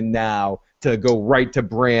living in now, to go right to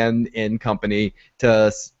Bran and company,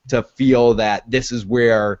 to feel that this is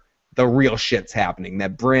where the real shit's happening,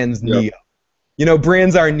 that Bran's Neo. You know,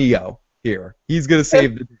 Bran's our Neo here. He's gonna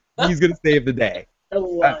save the day. I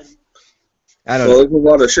don't know. There's a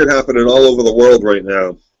lot of shit happening all over the world right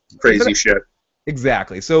now. Crazy shit.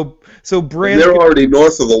 Exactly. So And Bran. they're already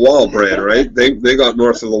north of the wall, Bran, right? They got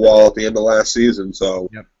north of the wall at the end of last season, so.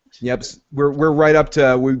 Yep. We're right up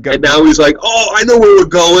to we've got. And now he's like, oh, I know where we're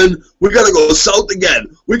going. We gotta go south again.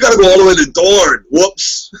 We gotta go all the way to Dorne.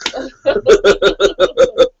 Whoops.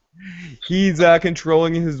 He's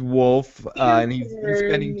controlling his wolf, and he's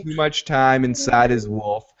spending too much time inside his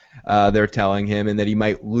wolf. They're telling him, and that he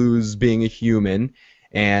might lose being a human,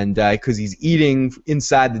 and because he's eating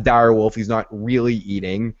inside the dire wolf, he's not really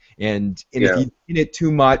eating, and if you eat it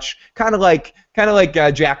too much, kind of like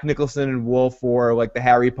Jack Nicholson and Wolf, or like the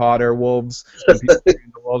Harry Potter wolves. When people turn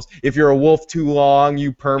into wolves. If you're a wolf too long,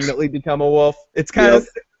 you permanently become a wolf. It's kind of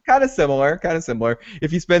similar.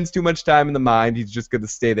 If he spends too much time in the mind, he's just going to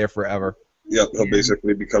stay there forever. Yep, he'll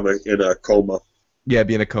basically become in a coma. Yeah,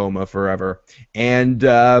 be in a coma forever. And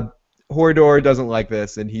Hodor doesn't like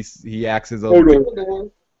this, and he acts as a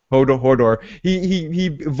Hodor. He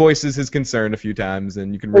voices his concern a few times,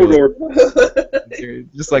 and you can really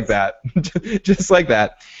just like that, just like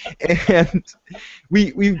that. And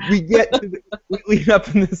we lead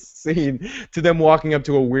up in this scene to them walking up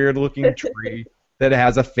to a weird looking tree that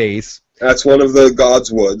has a face. That's one of the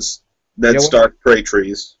God's Woods. Ned Stark prey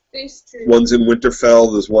trees. One's in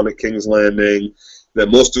Winterfell. There's one at King's Landing.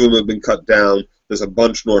 Then most of them have been cut down. There's a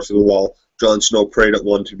bunch north of the wall. Jon Snow prayed at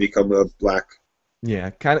one to become a black.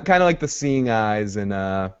 Yeah, kind of like the seeing eyes in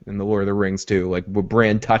the Lord of the Rings too. Like when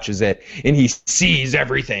Bran touches it and he sees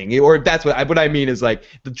everything. Or that's what I mean is like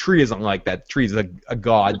the tree isn't like that. The tree is a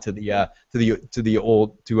god to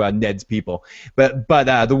Ned's people.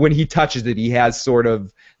 But when he touches it, he has sort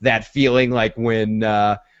of that feeling like when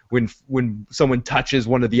someone touches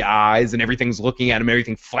one of the eyes and everything's looking at him,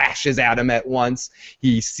 everything flashes at him at once.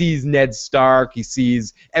 He sees Ned Stark. He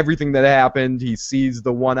sees everything that happened. He sees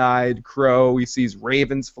the one-eyed crow. He sees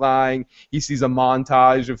ravens flying. He sees a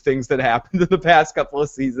montage of things that happened in the past couple of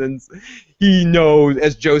seasons. He knows,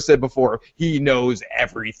 as Joe said before, he knows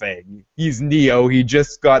everything. He's Neo. He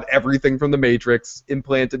just got everything from the Matrix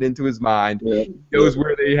implanted into his mind. Yeah. He knows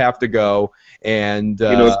where they have to go. And he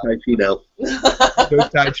knows Tai Chi now. He knows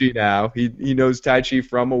Tai Chi now. He knows Tai Chi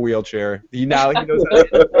from a wheelchair. He knows how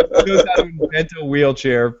to invent a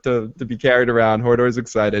wheelchair to be carried around. Hodor's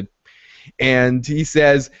excited. And he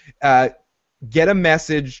says, get a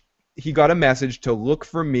message. He got a message to look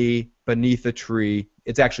for me beneath a tree.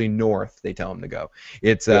 It's actually north, they tell him to go.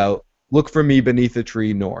 It's look for me beneath a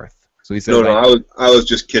tree north. So he says, I was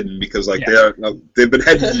just kidding because they've been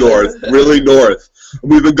heading north, really north.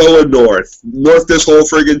 We've been going north this whole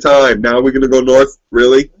friggin' time. Now we're gonna go north,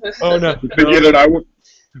 really? Oh no!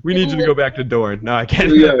 We need you to go back to Dorne. No, I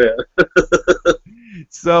can't. Yeah.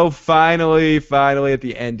 So finally, at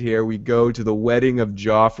the end here, we go to the wedding of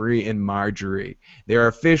Joffrey and Marjorie. They're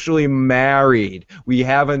officially married. We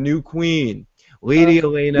have a new queen. Lady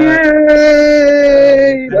Olenna.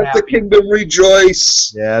 Yay! Let the kingdom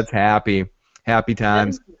rejoice. Yeah, it's happy. Happy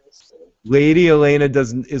times. Lady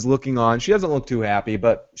Olenna is looking on. She doesn't look too happy,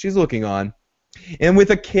 but she's looking on. And with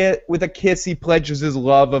a kiss, he pledges his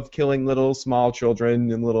love of killing little small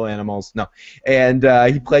children and little animals. No, and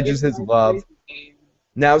he pledges his love.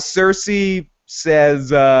 Now Cersei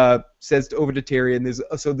says over to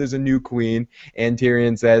Tyrion, there's a new queen, and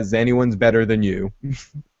Tyrion says, anyone's better than you.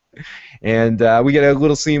 And we get a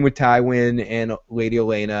little scene with Tywin and Lady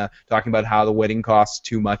Olenna talking about how the wedding costs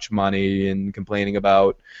too much money and complaining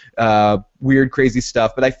about weird, crazy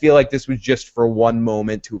stuff. But I feel like this was just for one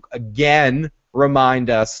moment to, again, remind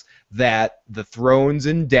us that the throne's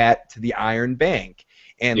in debt to the Iron Bank.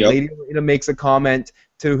 And Lady Olenna makes a comment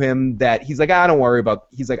to him that he's like, I don't worry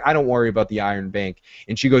about the Iron Bank.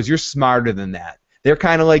 And she goes, you're smarter than that. They're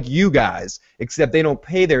kind of like you guys, except they don't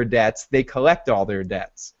pay their debts, they collect all their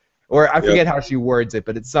debts. Or I forget how she words it,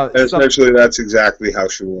 but it's essentially that's exactly how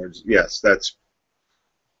she words. Yes, it's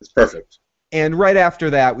perfect. And right after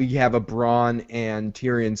that, we have a Bronn and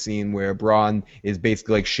Tyrion scene where Bronn is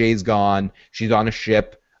basically like, Shay's gone, she's on a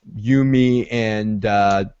ship. Yumi and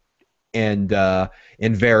Varys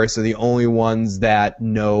are the only ones that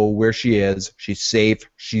know where she is. She's safe.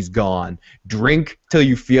 She's gone. Drink till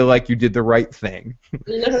you feel like you did the right thing.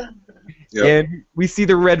 Yep. And we see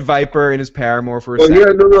the Red Viper and his paramour for a second.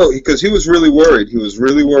 Yeah, no, because he was really worried.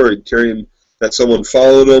 Tyrion, that someone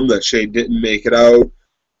followed him, that Shay didn't make it out,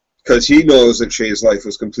 because he knows that Shay's life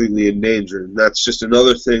was completely in danger. And that's just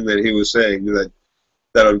another thing that he was saying, that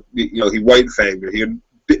he white-fanged her. He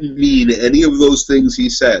didn't mean any of those things he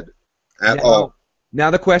said at all. Now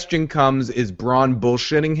the question comes, is Bronn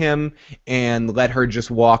bullshitting him and let her just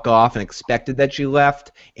walk off and expected that she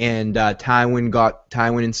left, and Tywin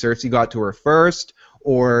and Cersei got to her first,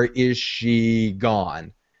 or is she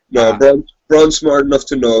gone? No, Bron's smart enough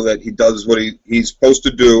to know that he does what he's supposed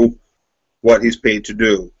to do, what he's paid to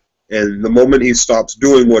do. And the moment he stops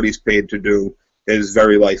doing what he's paid to do, his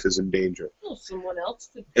very life is in danger. Well, someone else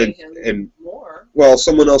could pay him more. Well,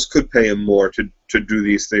 someone else could pay him more to do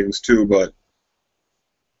these things too, but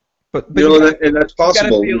you know, and that's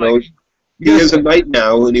possible. You know, he is a knight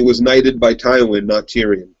now, and he was knighted by Tywin, not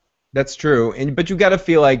Tyrion. That's true, but you got to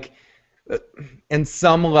feel like, in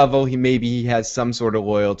some level, he has some sort of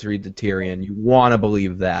loyalty to Tyrion. You want to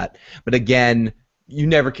believe that, but again, you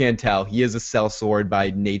never can tell. He is a sellsword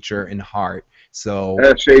by nature and heart. So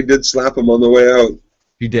Shay did slap him on the way out.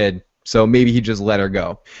 He did. So maybe he just let her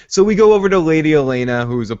go. So we go over to Lady Olenna,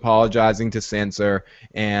 who's apologizing to Sansa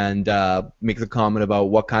and makes a comment about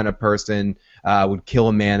what kind of person would kill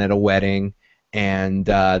a man at a wedding, and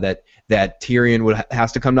that Tyrion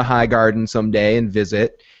has to come to Highgarden someday and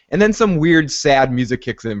visit. And then some weird, sad music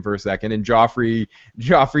kicks in for a second, and Joffrey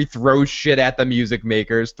throws shit at the music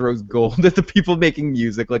makers, throws gold at the people making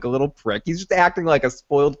music like a little prick. He's just acting like a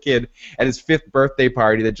spoiled kid at his 5th birthday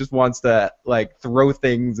party that just wants to like throw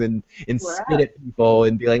things and spit at people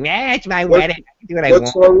and be like, it's my wedding. I can do what I want.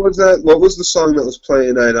 What song was that? What was the song that was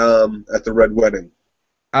playing at the Red Wedding?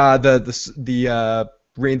 The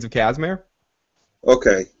Reigns of Casmere.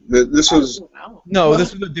 Okay, this was... No,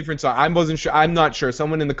 this was a different song. I wasn't sure. I'm not sure.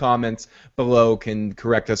 Someone in the comments below can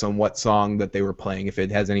correct us on what song that they were playing, if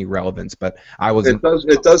it has any relevance, but I wasn't...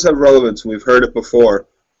 It does have relevance. We've heard it before.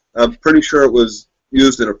 I'm pretty sure it was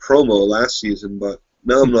used in a promo last season, but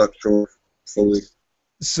now I'm not sure fully.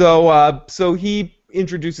 So he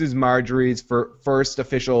introduces Marjorie's first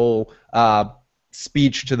official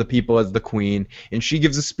speech to the people as the queen, and she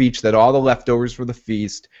gives a speech that all the leftovers for the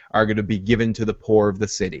feast are going to be given to the poor of the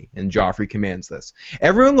city, and Joffrey commands this.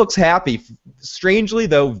 Everyone looks happy. Strangely,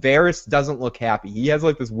 though, Varys doesn't look happy. He has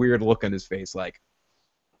like this weird look on his face, like,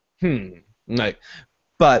 like.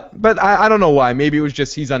 But I don't know why. Maybe it was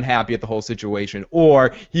just he's unhappy at the whole situation,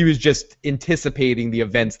 or he was just anticipating the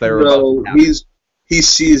events that are about to happen. He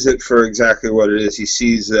sees it for exactly what it is. He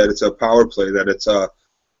sees that it's a power play, that it's a...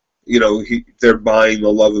 You know, they're buying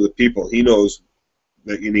the love of the people. He knows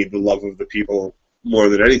that you need the love of the people more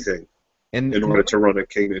than anything in order to run a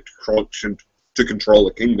kingdom, to control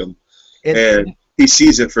a kingdom. And he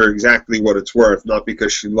sees it for exactly what it's worth, not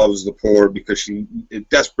because she loves the poor, because she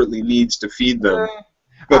desperately needs to feed them,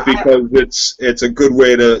 but because it's a good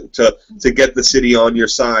way to get the city on your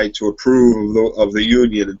side, to approve of the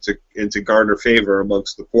union, and to garner favor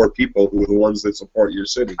amongst the poor people who are the ones that support your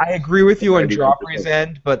city. I agree with you on Joffrey's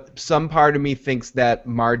end, but some part of me thinks that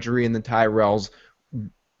Marjorie and the Tyrells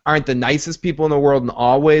aren't the nicest people in the world in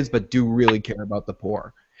all ways, but do really care about the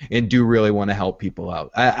poor and do really want to help people out.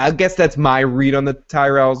 I guess that's my read on the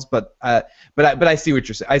Tyrells, but I see what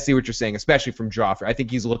you're saying. I see what you're saying, especially from Joffrey. I think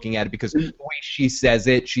he's looking at it because the way she says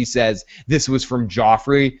it, she says this was from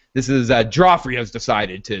Joffrey. This is Joffrey has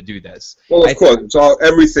decided to do this. Well, of course,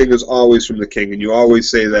 everything is always from the king, and you always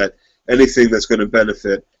say that anything that's going to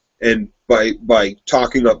benefit, and by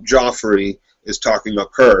talking up Joffrey is talking up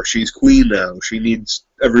her. She's queen now. She needs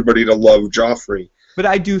everybody to love Joffrey. But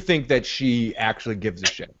I do think that she actually gives a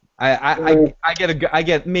shit. I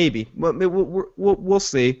get maybe. We'll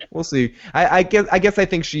see. We'll see. I guess I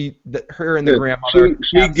think her and the grandmother.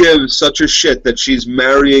 She gives such a shit that she's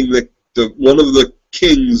marrying the one of the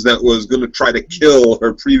kings that was going to try to kill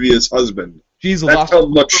her previous husband. She's That's how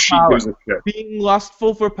much she gives a shit. Being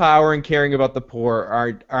lustful for power and caring about the poor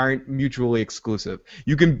aren't mutually exclusive.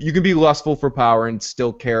 You can be lustful for power and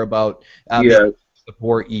still care about the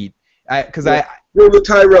poor eat. Well, the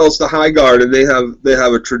Tyrells, the Highgarden, and they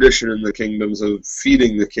have a tradition in the kingdoms of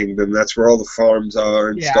feeding the kingdom. That's where all the farms are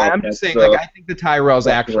and stuff. Yeah, I'm just saying. I think the Tyrells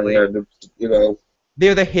actually,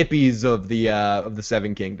 they're the hippies of the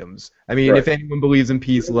Seven Kingdoms. I mean, if anyone believes in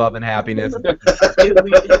peace, love, and happiness, but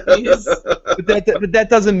that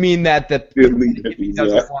doesn't mean that he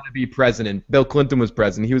doesn't want to be president. Bill Clinton was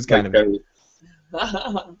president. He was kind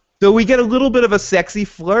of. So we get a little bit of a sexy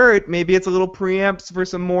flirt. Maybe it's a little preamps for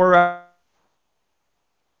some more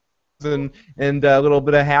and a little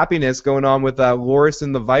bit of happiness going on with Loras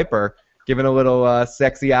and the Viper, giving a little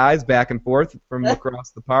sexy eyes back and forth from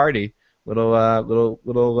across the party.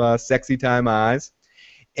 Little sexy time eyes,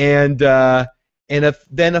 and then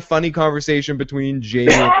a funny conversation between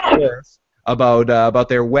Jaime and Loras about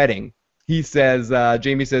their wedding. He says,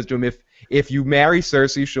 Jaime says to him, if you marry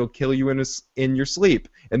Cersei, she'll kill you in your sleep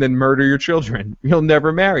and then murder your children. You'll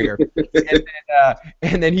never marry her.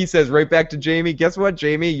 And then he says right back to Jaime, guess what,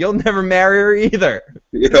 Jaime? You'll never marry her either.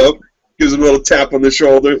 Yep. Gives him a little tap on the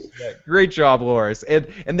shoulder. Yeah, great job, Loras.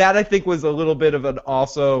 And that, I think, was a little bit of an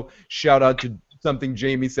also shout-out something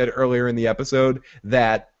Jamie said earlier in the episode,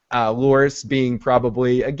 that Loras being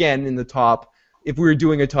probably, again, in the top, if we were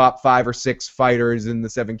doing a top 5 or 6 fighters in the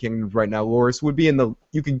Seven Kingdoms right now, Loras would be in the,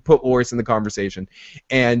 you can put Loras in the conversation.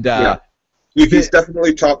 And he's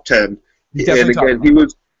definitely top 10. Definitely and again,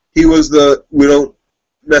 he was the, we don't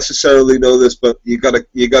necessarily know this, but you gotta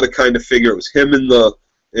kind of figure it was him in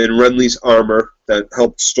Renly's armor that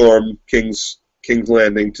helped storm King's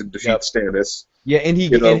Landing to defeat Stannis. Yeah, and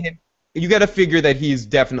you got to figure that he's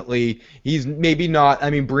maybe not. I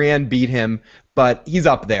mean, Brienne beat him, but he's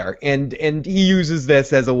up there, and he uses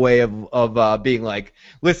this as a way of being like,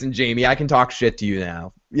 listen, Jamie, I can talk shit to you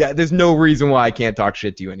now. Yeah, there's no reason why I can't talk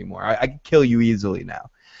shit to you anymore. I can kill you easily now.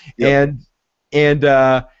 Yep.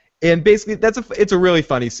 And basically it's a really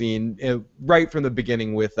funny scene right from the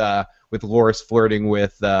beginning with Loras flirting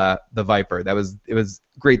with the Viper. It was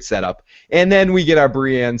great setup. And then we get our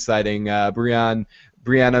Brienne sighting.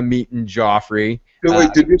 Brianna meeting Joffrey.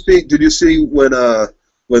 Wait, did you see when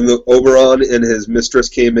the Oberon and his mistress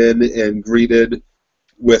came in and greeted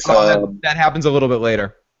with? That happens a little bit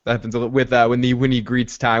later. That happens with when he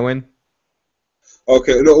greets Tywin.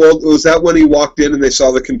 Okay, no, well, was that when he walked in and they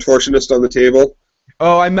saw the contortionist on the table?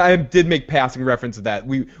 Oh, I did make passing reference to that.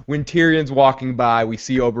 When Tyrion's walking by, we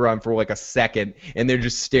see Oberon for like a second, and they're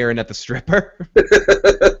just staring at the stripper.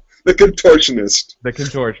 The contortionist. The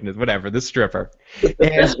contortionist, whatever, the stripper.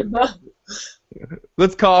 And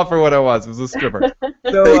let's call it for what it was. It was a stripper.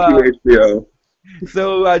 So, thank you, HBO.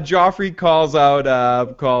 So Joffrey calls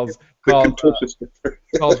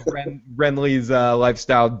Renly's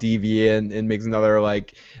lifestyle deviant and makes another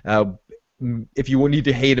like. If you need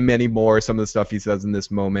to hate him anymore, some of the stuff he says in this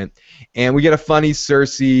moment, and we get a funny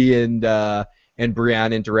Cersei and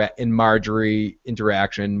Brienne and Marjorie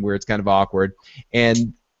interaction where it's kind of awkward,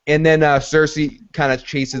 and then Cersei kind of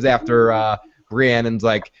chases after Brienne and's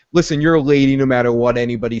like, listen, you're a lady no matter what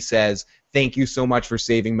anybody says. Thank you so much for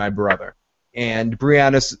saving my brother. And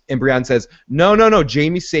Brienne says, no,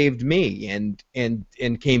 Jamie saved me and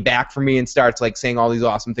came back for me and starts like saying all these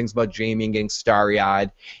awesome things about Jamie and getting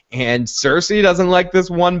starry-eyed. And Cersei doesn't like this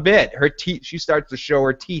one bit. Her teeth, she starts to show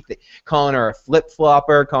her teeth, calling her a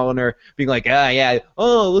flip-flopper, calling her, being like, it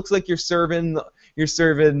looks like you're serving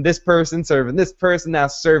this person, now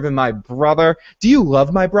serving my brother. Do you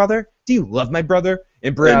love my brother?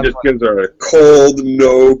 And Brienne just gives her a cold,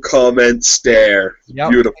 no comment stare. Yep.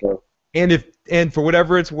 Beautiful. And for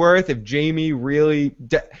whatever it's worth, if Jamie really...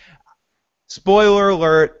 spoiler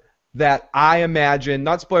alert, that I imagine...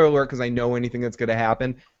 Not spoiler alert because I know anything that's going to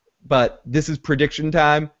happen, but this is prediction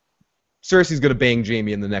time. Cersei's going to bang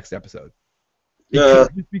Jamie in the next episode.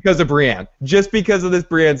 Just because of Brienne. Just because of this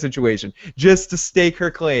Brienne situation. Just to stake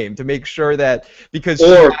her claim. To make sure that...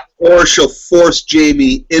 Or she'll force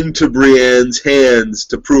Jamie into Brienne's hands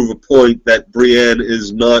to prove a point that Brienne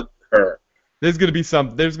is not her. There's gonna be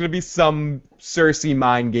some Cersei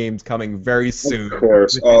mind games coming very soon. Of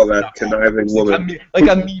course, that conniving woman. Like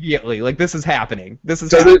immediately, like this is happening.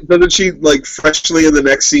 Doesn't she like freshly in the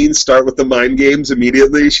next scene start with the mind games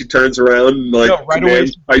immediately? She turns around and right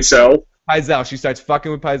away. Pycelle. She starts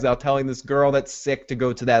fucking with Pycelle, telling this girl that's sick to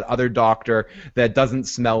go to that other doctor that doesn't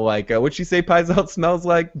smell like. What'd she say? Pycelle smells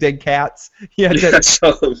like dead cats. Yeah, doesn't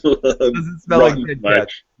smell like dead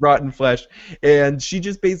cats. Rotten flesh, and she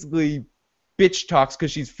just basically bitch talks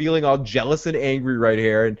because she's feeling all jealous and angry right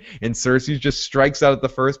here, and Cersei just strikes out at the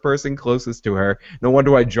first person closest to her. No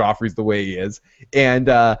wonder why Joffrey's the way he is, and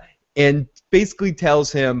basically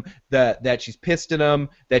tells him that she's pissed at him,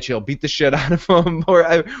 that she'll beat the shit out of him,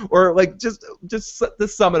 or like just to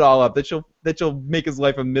sum it all up, that she'll make his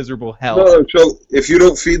life a miserable hell. No, if you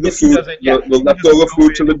don't feed the food, the leftover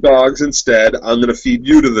food to the dogs instead, I'm gonna feed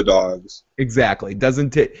you to the dogs. Exactly.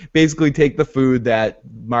 Doesn't basically take the food that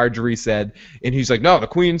Marjorie said, and he's like, no, the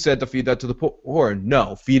queen said to feed that to the poor.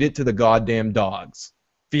 No, feed it to the goddamn dogs.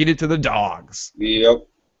 Feed it to the dogs. Yep.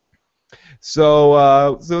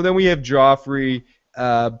 So then we have Joffrey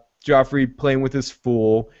playing with his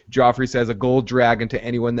fool. Joffrey says a gold dragon to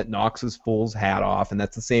anyone that knocks his fool's hat off, and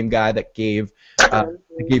that's the same guy that gave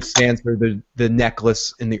Sansa the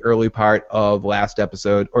necklace in the early part of last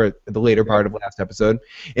episode, or the later part of last episode.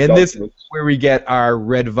 And this is where we get our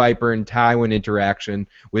Red Viper and Tywin interaction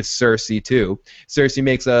with Cersei too. Cersei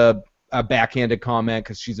makes a backhanded comment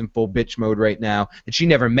because she's in full bitch mode right now that she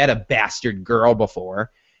never met a bastard girl before.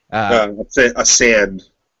 A sand.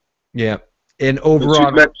 Yeah, and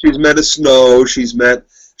overall, she's met a snow. She's met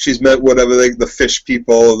whatever the fish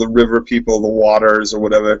people, the river people, the waters or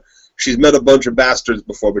whatever. She's met a bunch of bastards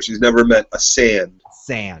before, but she's never met a sand.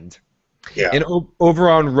 Yeah. And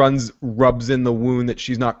Oberon rubs in the wound that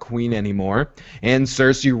she's not queen anymore, and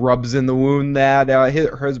Cersei rubs in the wound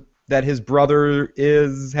that his brother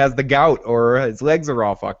has the gout or his legs are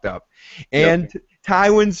all fucked up, and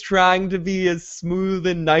Tywin's trying to be as smooth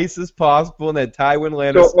and nice as possible, and that Tywin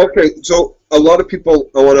Lannister. So a lot of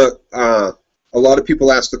people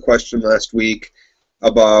asked the question last week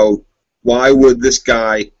about why would this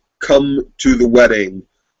guy come to the wedding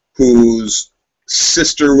whose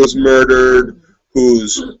sister was murdered,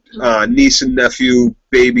 whose niece and nephew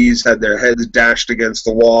babies had their heads dashed against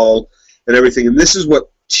the wall and everything. And this is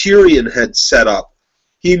what Tyrion had set up.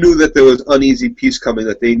 He knew that there was uneasy peace coming,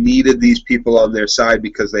 that they needed these people on their side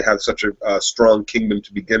because they had such a strong kingdom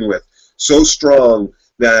to begin with. So strong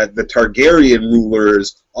that the Targaryen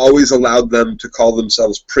rulers always allowed them to call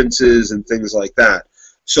themselves princes and things like that.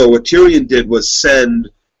 So what Tyrion did was send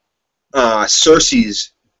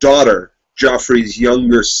Cersei's daughter, Joffrey's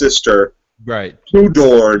younger sister, to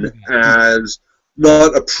Dorne as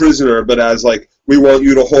not a prisoner, but as like, we want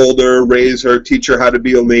you to hold her, raise her, teach her how to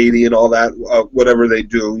be a lady and all that, whatever they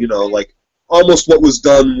do, like almost what was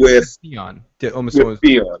done with Theon.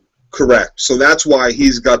 Theon. Correct. So that's why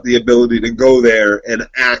he's got the ability to go there and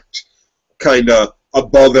act kind of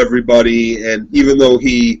above everybody, and even though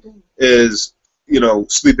he is,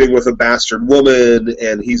 sleeping with a bastard woman,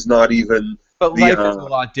 and he's not even... But life is a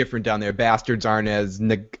lot different down there. Bastards aren't as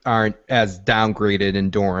downgraded in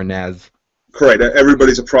Dorne as... Correct.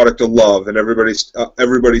 Everybody's a product of love, and everybody's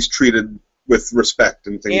treated with respect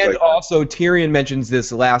and things like that. And also, Tyrion mentions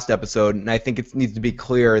this last episode, and I think it needs to be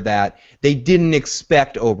clear that they didn't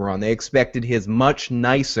expect Oberon. They expected his much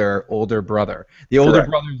nicer older brother. The older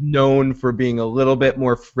brother's known for being a little bit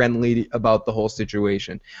more friendly about the whole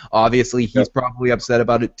situation. Obviously, he's probably upset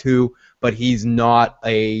about it too, but he's not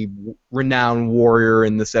a renowned warrior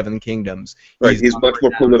in the Seven Kingdoms. Right, he's much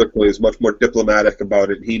more political. He's much more diplomatic about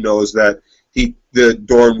it. He knows that the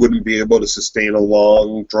Dorne wouldn't be able to sustain a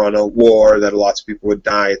long, drawn-out war, that lots of people would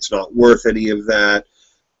die. It's not worth any of that.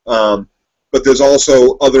 But there's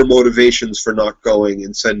also other motivations for not going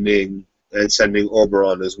and sending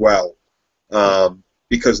Oberon as well,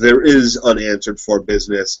 because there is unanswered for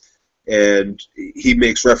business, and he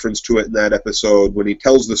makes reference to it in that episode when he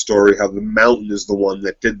tells the story how the Mountain is the one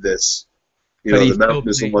that did this. The Mountain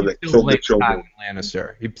is the one that killed the children.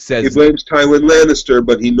 Lannister. He blames Tywin Lannister,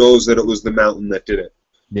 but he knows that it was the Mountain that did it.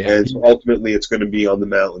 Yeah. And so ultimately it's going to be on the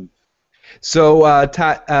Mountain. So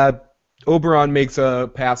Oberon makes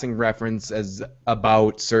a passing reference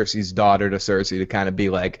about Cersei's daughter to Cersei to kind of be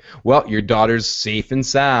like, well, your daughter's safe and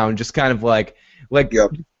sound. Just kind of like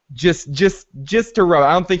just to rub.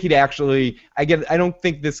 I don't think he'd actually... I don't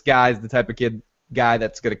think this guy's the type of guy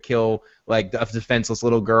that's going to kill like a defenseless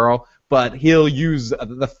little girl, but he'll use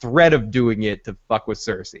the threat of doing it to fuck with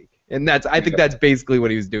Cersei. And I think that's basically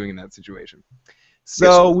what he was doing in that situation.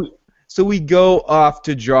 So we go off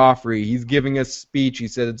to Joffrey. He's giving a speech. He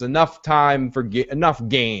said it's enough time for enough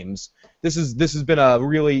games. This has been a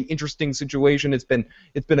really interesting situation. It's been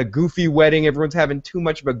a goofy wedding. Everyone's having too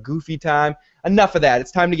much of a goofy time. Enough of that.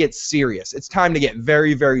 It's time to get serious. It's time to get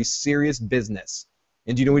very, very serious business.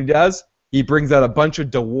 And do you know what he does? He brings out a bunch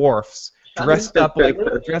of dwarfs dressed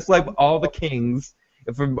like all the kings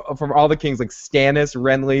from all the kings, like Stannis,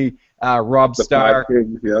 Renly, Robb Stark,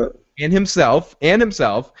 and himself, and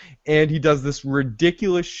he does this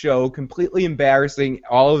ridiculous show, completely embarrassing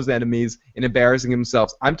all of his enemies and embarrassing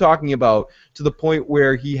himself. I'm talking about to the point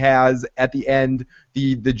where he has at the end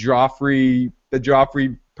the Joffrey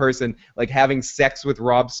person like having sex with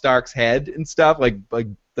Robb Stark's head and stuff, like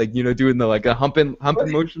doing the a humping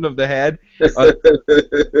motion of the head.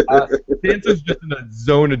 Sansa's just in a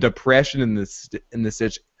zone of depression in this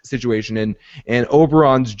situation, and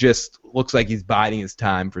Oberon's just looks like he's biding his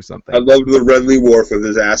time for something. I loved the Renly dwarf with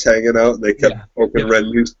his ass hanging out, and they kept poking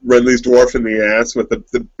Renly's dwarf in the ass with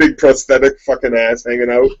the big prosthetic fucking ass hanging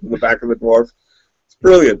out in the back of the dwarf. It's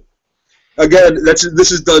brilliant. Again,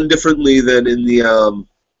 this is done differently than in the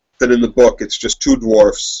book. It's just two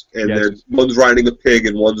dwarfs, and one's riding a pig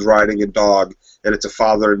and one's riding a dog, and it's a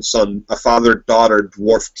father-daughter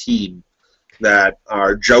dwarf team that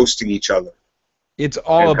are jousting each other. It's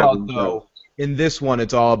all about, though, in this one,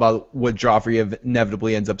 it's all about what Joffrey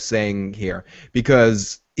inevitably ends up saying here,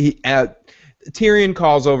 because Tyrion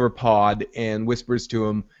calls over Pod and whispers to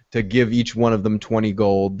him to give each one of them 20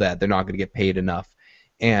 gold, that they're not going to get paid enough,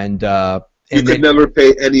 and you could never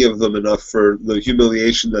pay any of them enough for the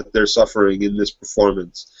humiliation that they're suffering in this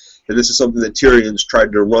performance. And this is something that Tyrion's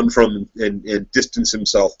tried to run from and distance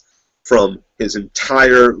himself from his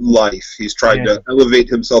entire life. He's tried to elevate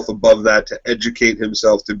himself above that, to educate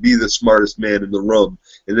himself, to be the smartest man in the room.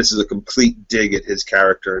 And this is a complete dig at his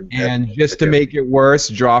character. And just to make it worse,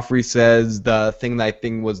 Joffrey says the thing that I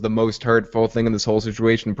think was the most hurtful thing in this whole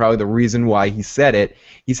situation, probably the reason why he said it.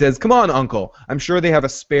 He says, "Come on, Uncle. I'm sure they have a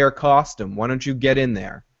spare costume. Why don't you get in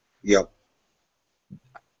there?" Yep.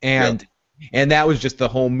 And that was just the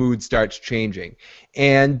whole mood starts changing.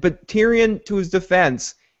 But Tyrion, to his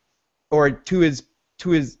defense, was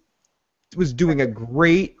doing a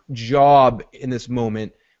great job in this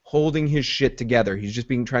moment, holding his shit together. He's just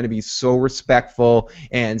trying to be so respectful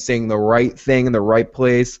and saying the right thing in the right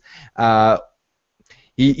place.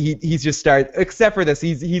 He's just started, except for this,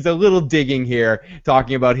 he's a little digging here,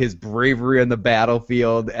 talking about his bravery on the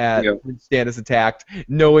battlefield when Stannis attacked,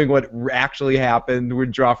 knowing what actually happened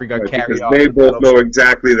when Joffrey got carried off. They both know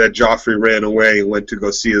exactly that Joffrey ran away and went to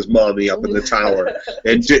go see his mommy up in the tower,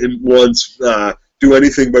 and didn't once do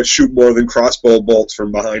anything but shoot more than crossbow bolts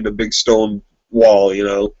from behind a big stone wall, you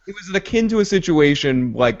know. It was akin to a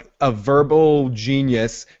situation like a verbal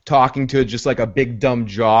genius talking to just like a big dumb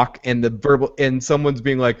jock, and someone's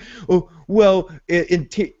being like, "Oh, well,"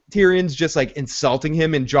 Tyrion's just like insulting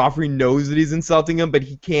him, and Joffrey knows that he's insulting him, but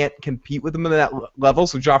he can't compete with him on that level.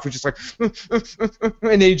 So Joffrey's just like, and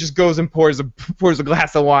then he just goes and pours a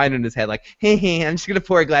glass of wine in his head, like, "Hey, I'm just gonna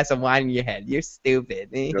pour a glass of wine in your head. You're stupid."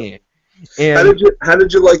 Yep. And how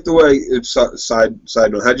did you like the way,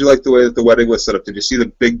 side note, how did you like the way that the wedding was set up? Did you see the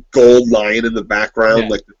big gold lion in the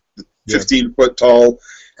background, like the 15-foot tall?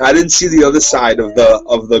 I didn't see the other side of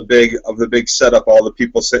the big setup, all the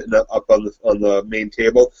people sitting up on the main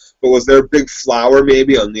table. But was there a big flower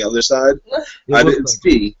maybe on the other side? I didn't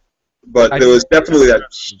see, but there was definitely that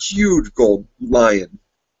huge gold lion.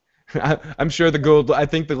 I'm sure the gold. I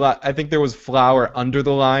think there was flour under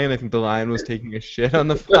the lion. I think the lion was taking a shit on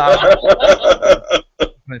the flour.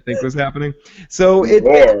 I think was happening. So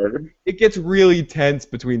it gets really tense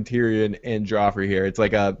between Tyrion and Joffrey here. It's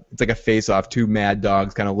like a face-off, two mad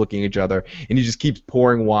dogs kind of looking at each other, and he just keeps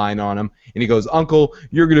pouring wine on him. And he goes, "Uncle,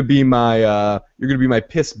 you're gonna be my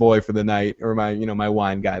piss boy for the night, or my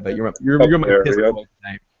wine guy, but you're my piss boy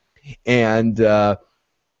tonight."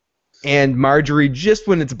 And Marjorie, just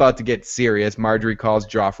when it's about to get serious, Marjorie calls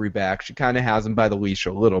Joffrey back. She kind of has him by the leash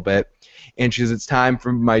a little bit. And she says, "It's time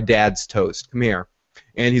for my dad's toast. Come here."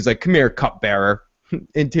 And he's like, "Come here, cupbearer."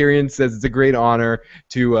 And Tyrion says, "It's a great honor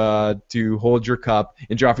to hold your cup."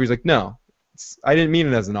 And Joffrey's like, "No, I didn't mean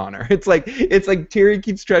it as an honor." It's like Tyrion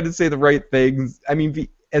keeps trying to say the right things. I mean,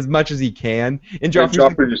 as much as he can. And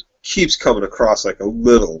Joffrey just keeps coming across like a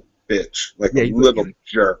little bitch, like a little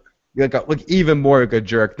jerk. Like even more like a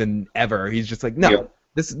jerk than ever. He's just like, "No,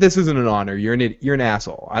 this isn't an honor. You're an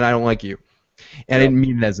asshole, and I don't like you." And I didn't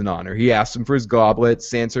mean it as an honor. He asked him for his goblet.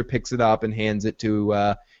 Sansa picks it up and hands it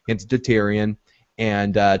to Tyrion,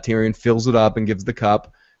 and Tyrion fills it up and gives the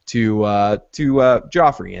cup to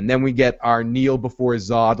Joffrey. And then we get our kneel before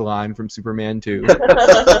Zod line from Superman 2.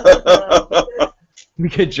 We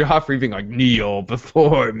get Joffrey being like, "Kneel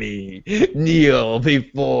before me, kneel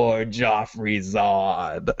before Joffrey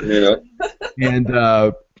Zod."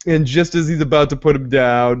 Yeah. And just as he's about to put him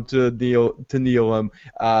down to kneel him,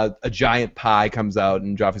 a giant pie comes out,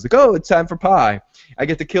 and Joffrey's like, "Oh, it's time for pie. I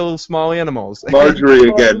get to kill small animals." Marjorie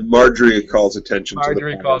again. Marjorie calls attention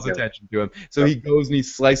to him. So he goes and he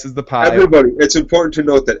slices the pie. It's important to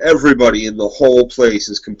note that everybody in the whole place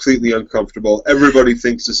is completely uncomfortable. Everybody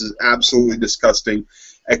thinks this is absolutely disgusting,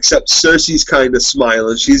 except Cersei's kind of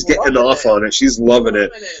smiling. She's getting off on it. She's loving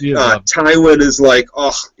it. Tywin is like,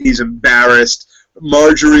 "Oh, he's embarrassed."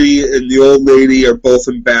 Marjorie and the old lady are both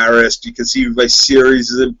embarrassed. You can see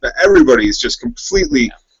Viserys is everybody's just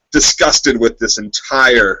completely disgusted with this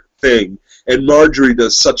entire thing. And Marjorie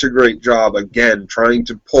does such a great job, again, trying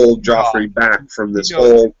to pull Joffrey back from this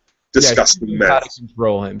whole disgusting mess. How to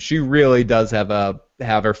control him. She really does have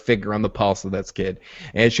her finger on the pulse of this kid,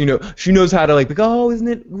 and she knows how to like, "Oh, isn't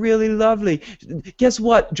it really lovely? Guess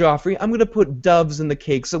what, Joffrey? I'm gonna put doves in the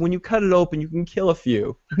cake, so when you cut it open, you can kill a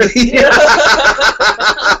few."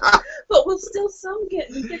 But we'll still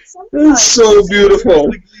get some. It's so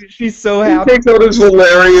beautiful. She's so happy. He takes out his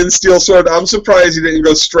Valyrian steel sword. I'm surprised he didn't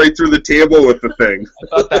go straight through the table with the thing. I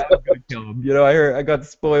thought that was gonna kill him. I got the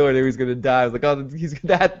spoiler that he was gonna die. I was like, "Oh,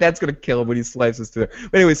 that's gonna kill him when he slices through."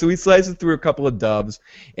 But anyway, so he slices through a couple of doves,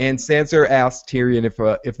 and Sansa asks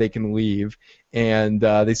Tyrion if they can leave, and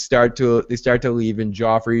they start to leave, and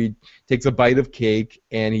Joffrey takes a bite of cake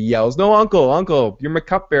and he yells, "No, Uncle, you're my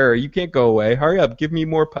cupbearer. You can't go away. Hurry up, give me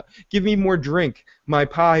more drink. My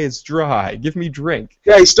pie is dry. Give me drink."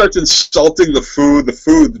 Yeah, he starts insulting the food. The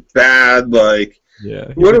food's bad. Like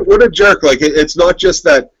Yeah. What a jerk! Like it's not just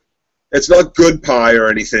that. It's not good pie or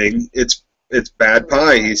anything. It's bad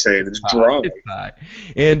pie. He's saying it's dry. It's pie.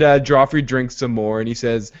 And Joffrey drinks some more, and he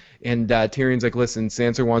says, and Tyrion's like, "Listen,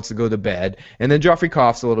 Sansa wants to go to bed." And then Joffrey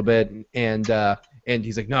coughs a little bit, and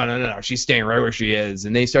he's like, no, she's staying right where she is.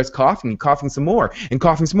 And then he starts coughing some more,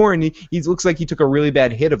 and he looks like he took a really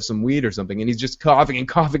bad hit of some weed or something, and he's just coughing and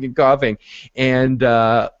coughing and coughing. And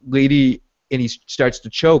and he starts to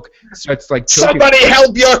choke, starts like choking. Somebody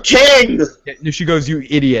help your king! She goes, "You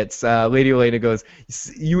idiots!" Lady Olenna goes,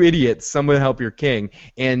 "You idiots! Someone help your king!"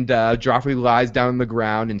 And Joffrey lies down on the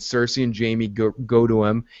ground, and Cersei and Jaime go to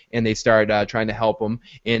him, and they start trying to help him.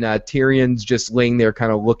 And Tyrion's just laying there,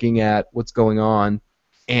 kind of looking at what's going on.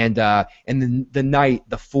 And then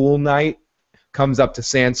the full knight comes up to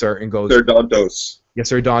Sansa and goes, Sir Dontos. Yes,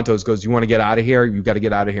 Sir Dontos goes, "You want to get out of here? You got to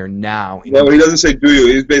get out of here now." No, he doesn't say "do you."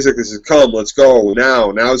 He basically says, "Come, let's go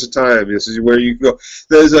now. Now's the time. This is where you go."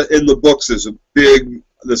 In the books. There's a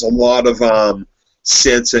lot of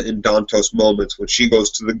Sansa and Dontos moments when she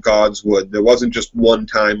goes to the God's Wood. There wasn't just one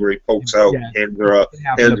time where he pokes out and hands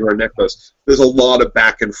her a necklace. There's a lot of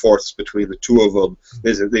back and forths between the two of them.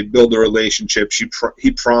 They build a relationship.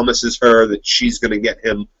 He promises her that she's going to get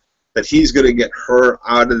him. That he's going to get her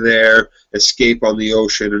out of there, escape on the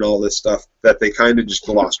ocean, and all this stuff that they kind of just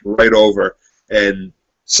glossed right over. And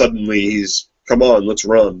suddenly he's, come on, let's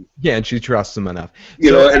run. Yeah, and she trusts him enough.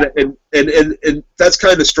 And that's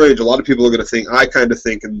kind of strange. A lot of people are going to think, I kind of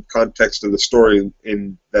think in context of the story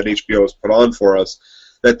that HBO has put on for us,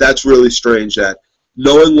 that's really strange that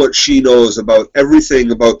knowing what she knows about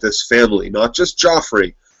everything about this family, not just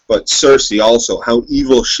Joffrey, but Cersei also, how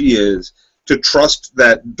evil she is, to trust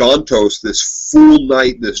that Dontos, this fool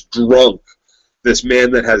knight, this drunk, this man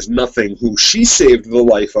that has nothing, who she saved the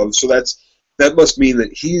life of, so that must mean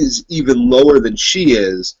that he is even lower than she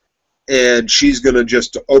is, and she's going to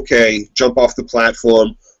just, jump off the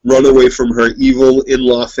platform, run away from her evil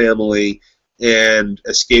in-law family, and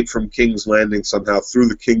escape from King's Landing somehow through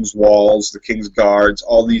the King's walls, the King's guards,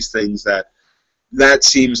 all these things that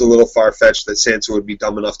seems a little far-fetched that Sansa would be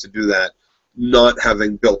dumb enough to do that, not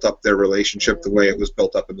having built up their relationship the way it was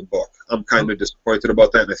built up in the book. I'm kind of disappointed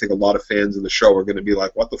about that, and I think a lot of fans of the show are going to be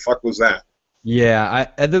like, what the fuck was that? Yeah,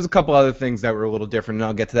 there's a couple other things that were a little different, and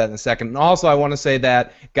I'll get to that in a second. And also, I want to say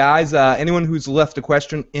that, guys, anyone who's left a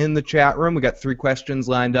question in the chat room, we got 3 questions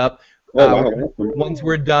lined up. Once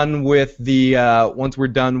we're done with the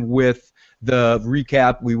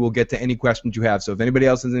recap, we will get to any questions you have. So if anybody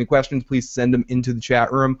else has any questions, please send them into the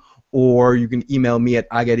chat room, or you can email me at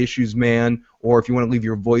IGotIssuesMan, or if you want to leave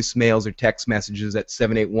your voicemails or text messages at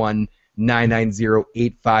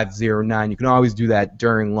 781-990-8509. You can always do that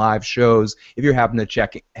during live shows if you happen to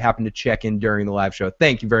check in during the live show.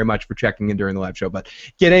 Thank you very much for checking in during the live show. But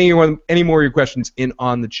get any more of your questions in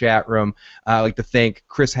on the chat room. I'd like to thank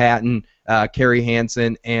Chris Hatton, Carrie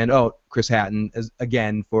Hansen, and Chris Hatton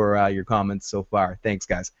again for your comments so far. Thanks,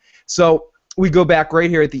 guys. So we go back right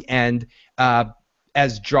here at the end.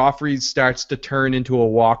 As Joffrey starts to turn into a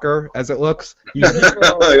walker, as it looks.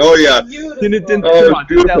 Oh, yeah. Didn't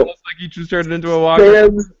that look like he just turned into a walker?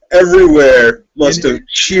 Fans everywhere must have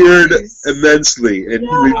cheered immensely and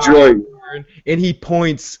rejoiced. And he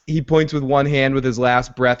points with one hand with his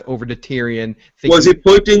last breath over to Tyrion. Was he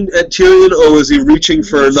pointing at Tyrion, or was he reaching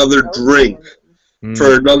for another drink?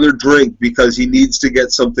 For another drink, because he needs to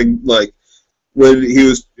get something, like, when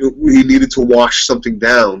he needed to wash something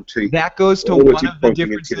down. That goes to one of the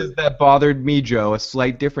differences that bothered me, Joe. A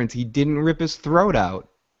slight difference. He didn't rip his throat out.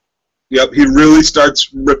 Yep, he really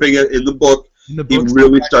starts ripping it in the book. He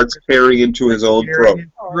really starts tearing into his own throat.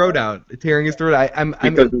 Tearing his throat out.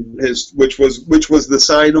 Which was the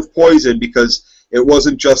sign of poison, because it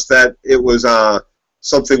wasn't just that it was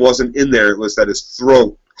something wasn't in there. It was that his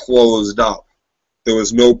throat closed up. There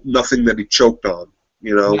was nothing that he choked on.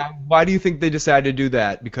 You know? Now, why do you think they decided to do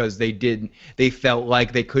that? Because they felt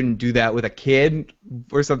like they couldn't do that with a kid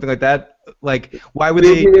or something like that? Like, why would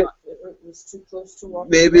they... It was too close to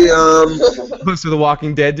Walking Dead. Close to The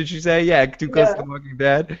Walking Dead, did you say? Yeah, too close to The Walking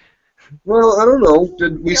Dead. Well, I don't know.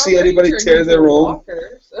 Did we see anybody tear their own?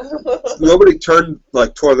 Nobody tore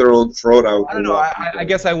their own throat out. I don't know. I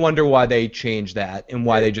guess I wonder why they changed that and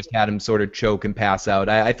why they just had him sort of choke and pass out.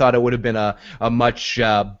 I thought it would have been a much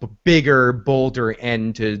bigger, bolder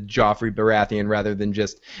end to Joffrey Baratheon rather than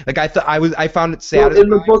just like I found it satisfying. Well, in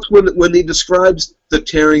the books, when he describes the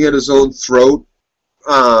tearing at his own throat,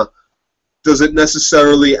 does it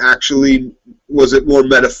necessarily actually was it more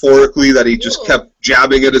metaphorically that he just kept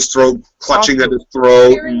jabbing at his throat, clutching at his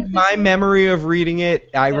throat? My memory of reading it,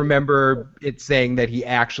 I remember it saying that he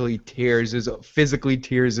actually physically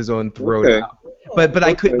tears his own throat out.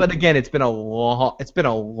 But again, it's been a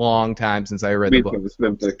long time since I read the book. It's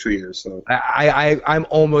been like 2 years. So I'm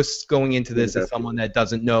almost going into this as someone that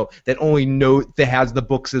doesn't know, that has the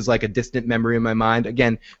books as like a distant memory in my mind.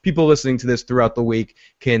 Again, people listening to this throughout the week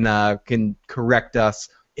can correct us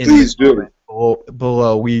in Please do.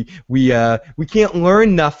 Below. We can't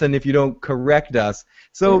learn nothing if you don't correct us.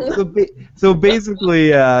 So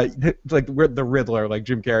basically, like the Riddler, like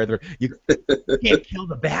Jim Carrey, you can't kill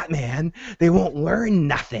the Batman. They won't learn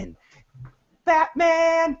nothing.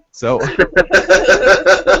 Batman. So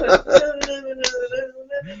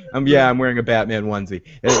I'm wearing a Batman onesie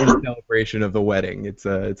in celebration of the wedding. It's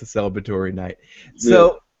a celebratory night.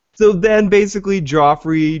 So then basically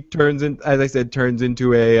Joffrey turns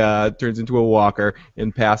into a walker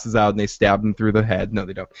and passes out, and they stab him through the head. No,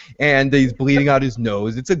 they don't. And he's bleeding out his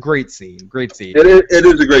nose. It's a great scene. Great scene. It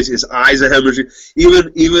is a great scene. His eyes are hemorrhaging.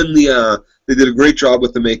 Even they did a great job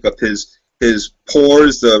with the makeup. His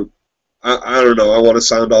pores, I don't know, I want to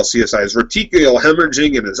sound all CSI. His reticular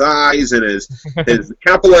hemorrhaging in his eyes, and his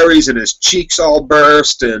capillaries and his cheeks all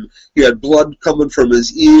burst, and he had blood coming from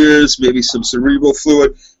his ears, maybe some cerebral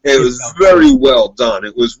fluid. It was very well done.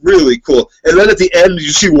 It was really cool. And then at the end, you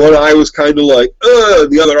see one eye was kind of like,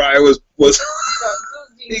 and the other eye was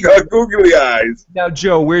he got googly eyes. Now,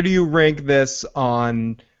 Joe, where do you rank this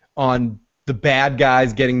on the bad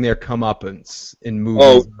guys getting their comeuppance in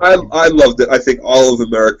movies? Oh, I loved it. I think all of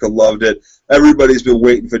America loved it. Everybody's been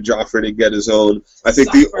waiting for Joffrey to get his own. I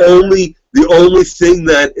think the only thing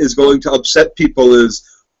that is going to upset people is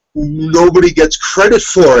nobody gets credit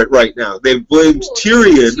for it right now. They've blamed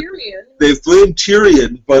Tyrion. They've blamed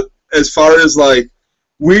Tyrion, but as far as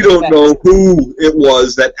we don't know who it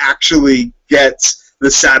was that actually gets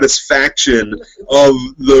the satisfaction of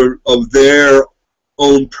their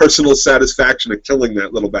own personal satisfaction of killing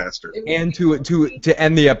that little bastard. And to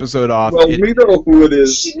end the episode off. Well, we know who it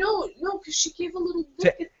is. Because she gave a little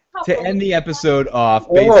look to end the episode off.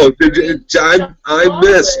 Oh, I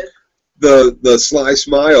missed the sly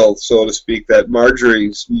smile, so to speak, that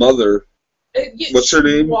Marjorie's mother. What's her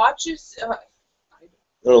name? Watches. I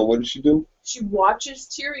don't know. What did she do? She watches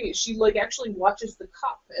Tyrion. She actually watches the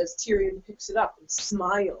cup as Tyrion picks it up and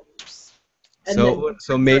smiles. And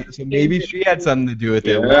so maybe she had something to do with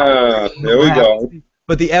it. Yeah, there we go.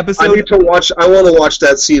 But the episode. I want to watch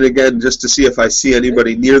that scene again just to see if I see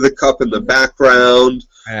anybody near the cup in the background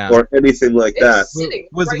or anything like that.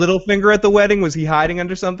 Was Littlefinger at the wedding? Was he hiding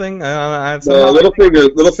under something? No,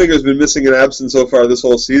 Littlefinger's been missing in absence so far this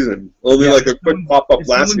whole season. Only a quick pop up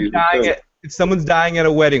last season. If someone's dying at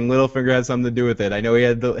a wedding, Littlefinger has something to do with it. I know he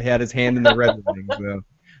had his hand in the red wedding.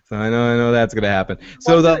 So I know that's going to happen.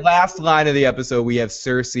 So the last line of the episode, we have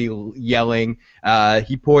Cersei yelling,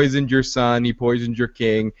 he poisoned your son, he poisoned your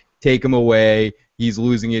king, take him away, he's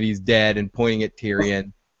losing it, he's dead, and pointing at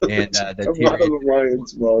Tyrion. And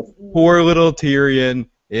poor little Tyrion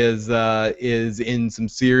is in some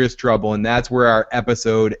serious trouble, and that's where our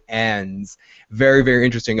episode ends. Very, very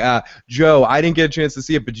interesting. Joe, I didn't get a chance to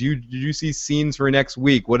see it, but did you see scenes for next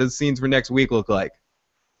week? What does scenes for next week look like?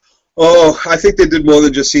 Oh, I think they did more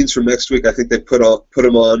than just scenes from next week. I think they put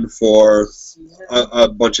them on for a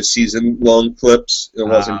bunch of season-long clips. It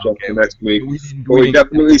wasn't just for next week. But we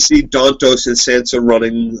definitely see Dantos and Sansa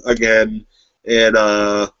running again, and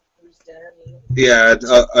a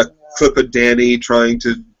clip of Dany trying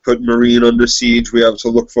to put Meereen under siege. We have to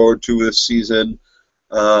look forward to this season.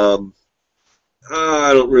 I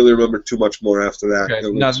don't really remember too much more after that.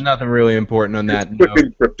 Okay, nothing really important on that. Quick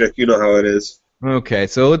and cryptic, you know how it is. Okay,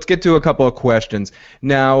 so let's get to a couple of questions.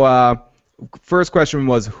 Now, first question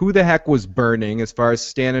was, who the heck was burning? As far as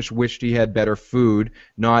Stannis wished he had better food,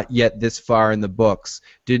 not yet this far in the books.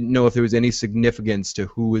 Didn't know if there was any significance to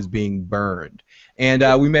who was being burned. And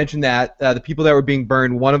we mentioned that the people that were being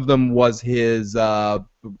burned, one of them was his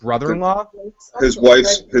brother-in-law? His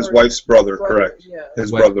wife's brother, correct. Yeah. His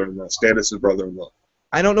brother-in-law, Stannis' brother-in-law.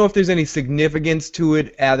 I don't know if there's any significance to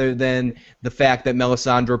it other than the fact that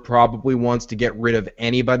Melisandre probably wants to get rid of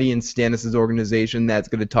anybody in Stannis' organization that's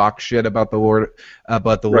going to talk shit about the Lord of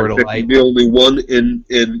Light. The only one in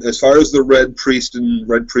as far as the Red Priest and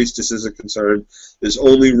Red Priestesses are concerned, there's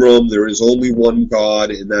only Rome, there is only one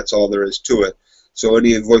God, and that's all there is to it. So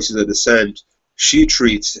any voices of dissent, she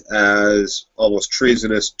treats as almost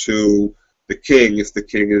treasonous to the king if the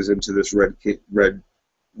king is into this red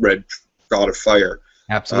God of fire.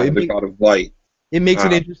 Absolutely. The God of light. It makes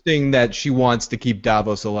it interesting that she wants to keep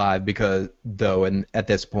Davos alive at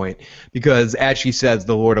this point, because as she says,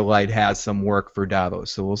 the Lord of Light has some work for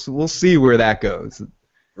Davos. So we'll see where that goes.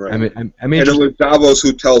 Right. I mean, and it was Davos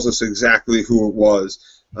who tells us exactly who it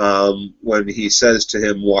was when he says to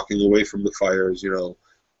him, walking away from the fires,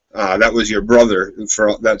 that was your brother.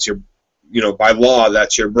 That's your, by law,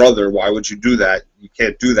 that's your brother. Why would you do that? You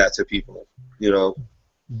can't do that to people,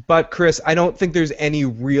 But, Chris, I don't think there's any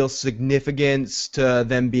real significance to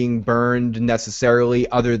them being burned necessarily,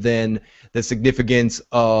 other than the significance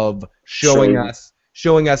of showing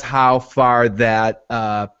us how far that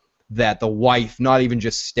the wife, not even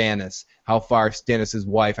just Stannis, how far Stannis'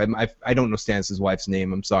 wife, I don't know Stannis' wife's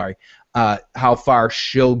name, I'm sorry, how far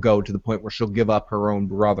she'll go to the point where she'll give up her own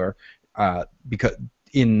brother because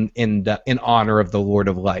in honor of the Lord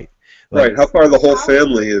of Light. Right, how far the whole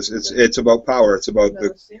family is. It's about power. It's about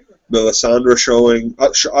the Melisandre showing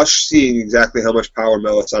us seeing exactly how much power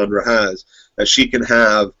Melisandre has, that she can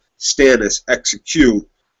have Stannis execute,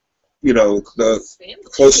 the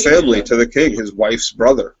close family to the king, his wife's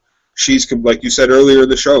brother. She's, like you said earlier in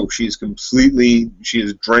the show, she has drank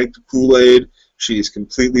the Kool-Aid. She's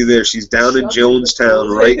completely there. She's down in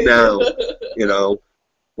Jonestown right now.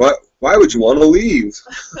 Why would you want to leave?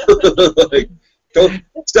 Don't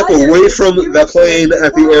step away from the plane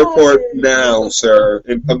at the airport now, sir,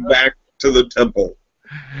 and come back to the temple.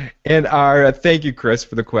 And thank you, Chris,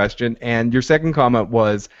 for the question. And your second comment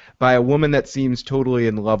was by a woman that seems totally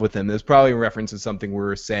in love with him. There's probably a reference to something we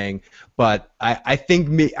were saying, but I think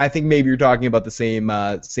maybe you're talking about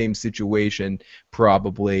the same situation,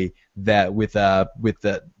 probably, that with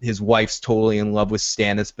his wife's totally in love with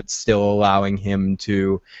Stannis, but still allowing him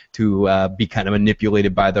to be kind of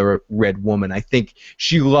manipulated by the Red Woman. I think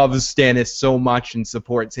she loves Stannis so much and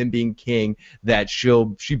supports him being king that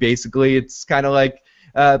she basically, it's kind of like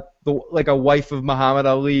like a wife of Muhammad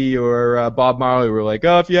Ali or Bob Marley were like,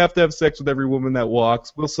 oh, if you have to have sex with every woman that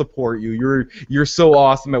walks, we'll support you. You're so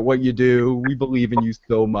awesome at what you do. We believe in you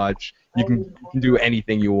so much. You can do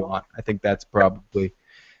anything you want. I think that's probably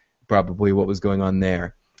what was going on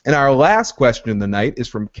there. And our last question of the night is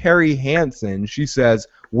from Carrie Hansen. She says,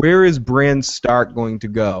 where is Bran Stark going to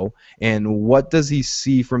go, and what does he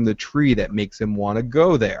see from the tree that makes him want to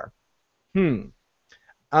go there?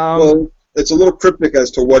 Well, it's a little cryptic as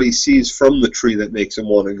to what he sees from the tree that makes him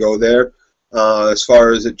want to go there, as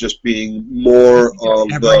far as it just being more of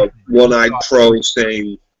the one-eyed crow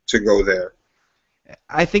saying to go there.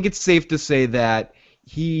 I think it's safe to say that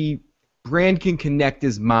Bran can connect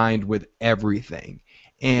his mind with everything,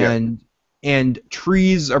 and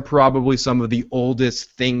trees are probably some of the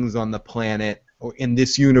oldest things on the planet, or in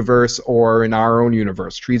this universe or in our own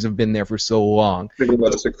universe. Trees have been there for so long. Think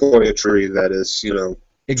about a sequoia tree that is,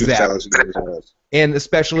 exactly. 2,000 years old. And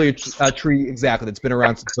especially a tree, exactly, that's been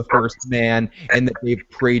around since the first man, and that they've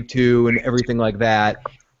prayed to and everything like that.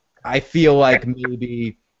 I feel like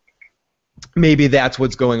maybe that's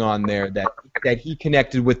what's going on there, that he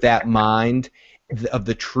connected with that mind of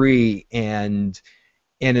the tree, and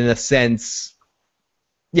in a sense,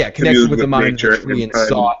 connected with the mind of the tree and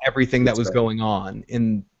saw everything that was going on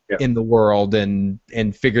in the world, and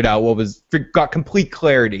figured out got complete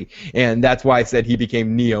clarity, and that's why I said he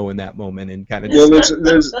became Neo in that moment, and kind of. Well,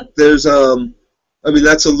 there's I mean,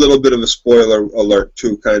 that's a little bit of a spoiler alert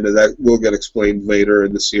too, kind of, that will get explained later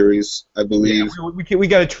in the series, I believe. Yeah, we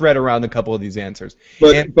got to tread around a couple of these answers.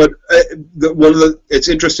 But it's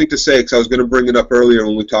interesting to say, because I was going to bring it up earlier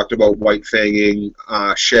when we talked about white fanging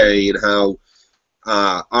Shay and how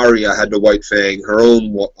Arya had to white fang her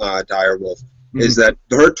own direwolf. Is that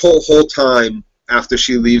her whole time after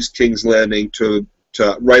she leaves King's Landing to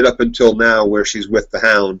right up until now, where she's with the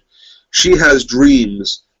Hound, she has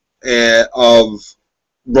dreams of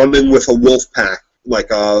running with a wolf pack,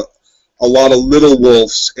 like a lot of little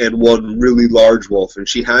wolves and one really large wolf, and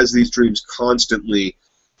she has these dreams constantly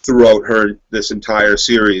throughout this entire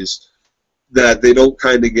series that they don't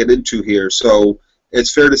kind of get into here. So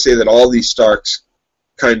it's fair to say that all these Starks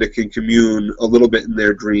kind of can commune a little bit in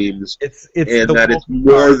their dreams, and that it's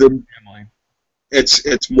more than family.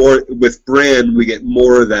 It's more with Bran. We get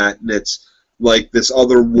more of that, and it's like this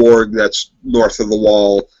other warg that's north of the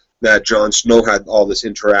Wall that Jon Snow had all this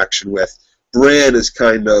interaction with. Bran is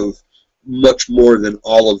kind of much more than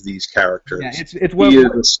all of these characters. Yeah, he is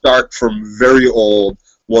a Stark from very old,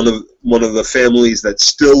 one of the families that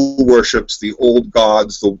still worships the old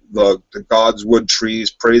gods, the gods' wood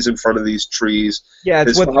trees, prays in front of these trees. Yeah,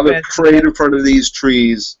 his father prayed in front of these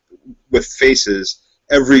trees with faces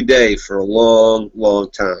every day for a long,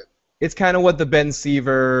 long time. It's kind of what the Ben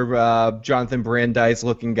Seaver, Jonathan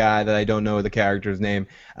Brandis-looking guy that I don't know the character's name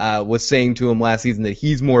was saying to him last season, that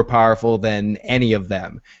he's more powerful than any of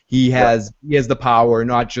them. He has the power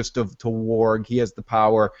not just to warg. He has the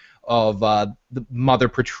power of the Mother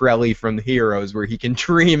Petrelli from the Heroes, where he can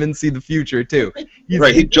dream and see the future too.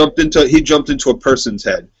 Right. He jumped into a person's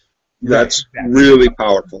head. That's really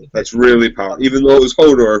powerful. That's really powerful. Even though it was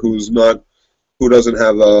Hodor, who doesn't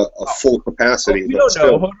have a full capacity. We don't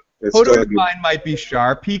know. Hodor's mind might be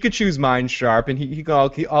sharp. Pikachu's mind sharp, and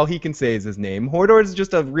all he can say is his name. Hodor is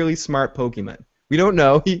just a really smart Pokemon. We don't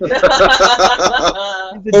know. He's the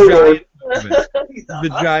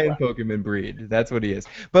giant Pokemon breed. That's what he is.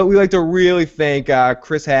 But we'd like to really thank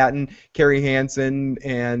Chris Hatton, Carrie Hansen,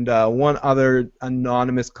 and one other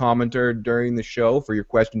anonymous commenter during the show for your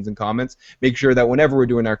questions and comments. Make sure that whenever we're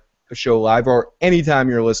doing our show live, or anytime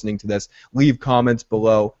you're listening to this, leave comments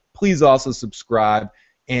below. Please also subscribe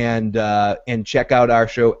and check out our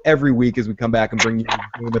show every week as we come back and bring you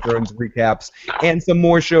Game of Thrones recaps and some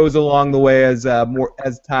more shows along the way. As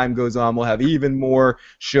time goes on, we'll have even more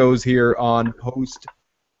shows here on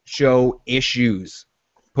post-episode issues.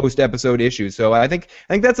 So I think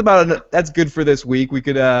that's good for this week. We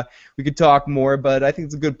could talk more, but I think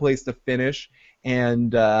it's a good place to finish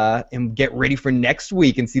and get ready for next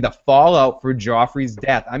week and see the fallout for Joffrey's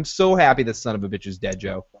death. I'm so happy the son of a bitch is dead,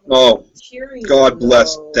 Joe. Oh, God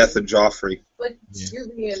bless death of Joffrey. But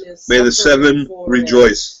Tyrion is. May the seven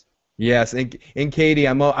rejoice. Yes, and Katie,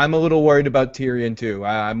 I'm a little worried about Tyrion too.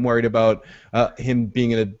 I'm worried about him being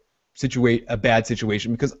in a bad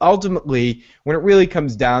situation, because ultimately, when it really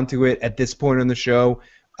comes down to it, at this point in the show,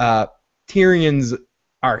 Tyrion's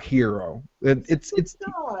our hero. It's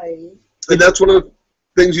and that's one of the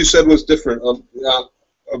things you said was different.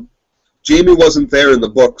 Jaime wasn't there in the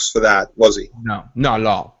books for that, was he? No, not at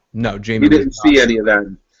all. No, Jaime. He didn't see any of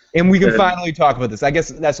that. And we can finally talk about this. I guess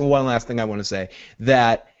that's one last thing I want to say.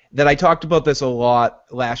 That I talked about this a lot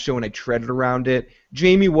last show and I treaded around it.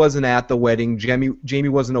 Jaime wasn't at the wedding. Jaime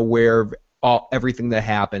wasn't aware of everything that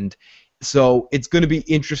happened. So it's going to be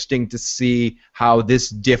interesting to see how this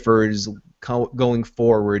differs going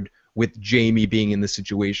forward with Jaime being in the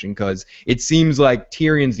situation, because it seems like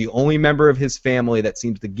Tyrion's the only member of his family that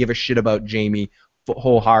seems to give a shit about Jaime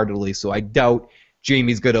wholeheartedly. So I doubt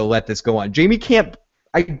Jaime's going to let this go on.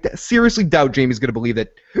 I seriously doubt Jaime's going to believe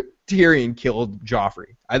that Tyrion killed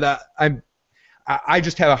Joffrey. I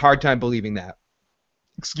just have a hard time believing that.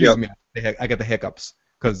 Excuse me, I got the hiccups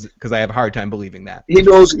because I have a hard time believing that. He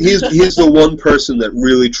knows he's the one person that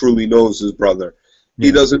really truly knows his brother.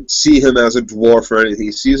 He doesn't see him as a dwarf or anything.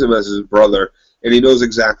 He sees him as his brother, and he knows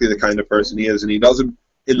exactly the kind of person he is. And he doesn't,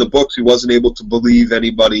 in the books, he wasn't able to believe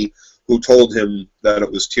anybody who told him that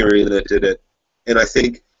it was Tyrion that did it. And I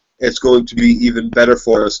think it's going to be even better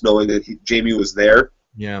for us knowing that Jaime was there.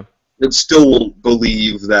 Yeah. And still won't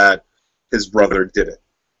believe that his brother did it.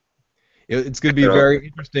 It's going to be very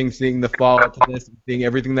interesting seeing the fallout to this and seeing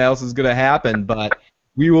everything else is going to happen. But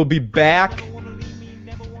we will be back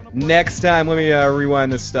next time. Let me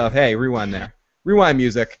rewind this stuff. Hey, rewind there. Rewind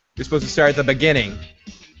music. You're supposed to start at the beginning.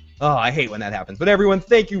 Oh, I hate when that happens. But everyone,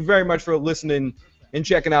 thank you very much for listening and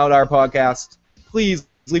checking out our podcast. Please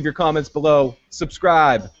leave your comments below.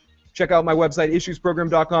 Subscribe. Check out my website,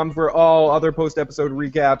 issuesprogram.com, for all other post-episode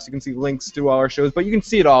recaps. You can see links to all our shows, but you can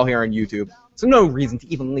see it all here on YouTube. So no reason to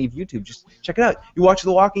even leave YouTube. Just check it out. You watch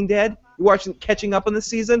The Walking Dead? You watching catching up on the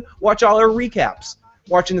season? Watch all our recaps.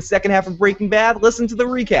 Watching the second half of Breaking Bad? Listen to the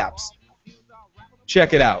recaps.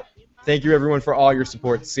 Check it out. Thank you, everyone, for all your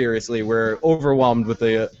support. Seriously, we're overwhelmed with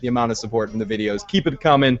the amount of support in the videos. Keep it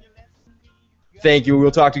coming. Thank you.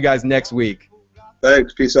 We'll talk to you guys next week.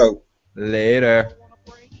 Thanks. Peace out. Later.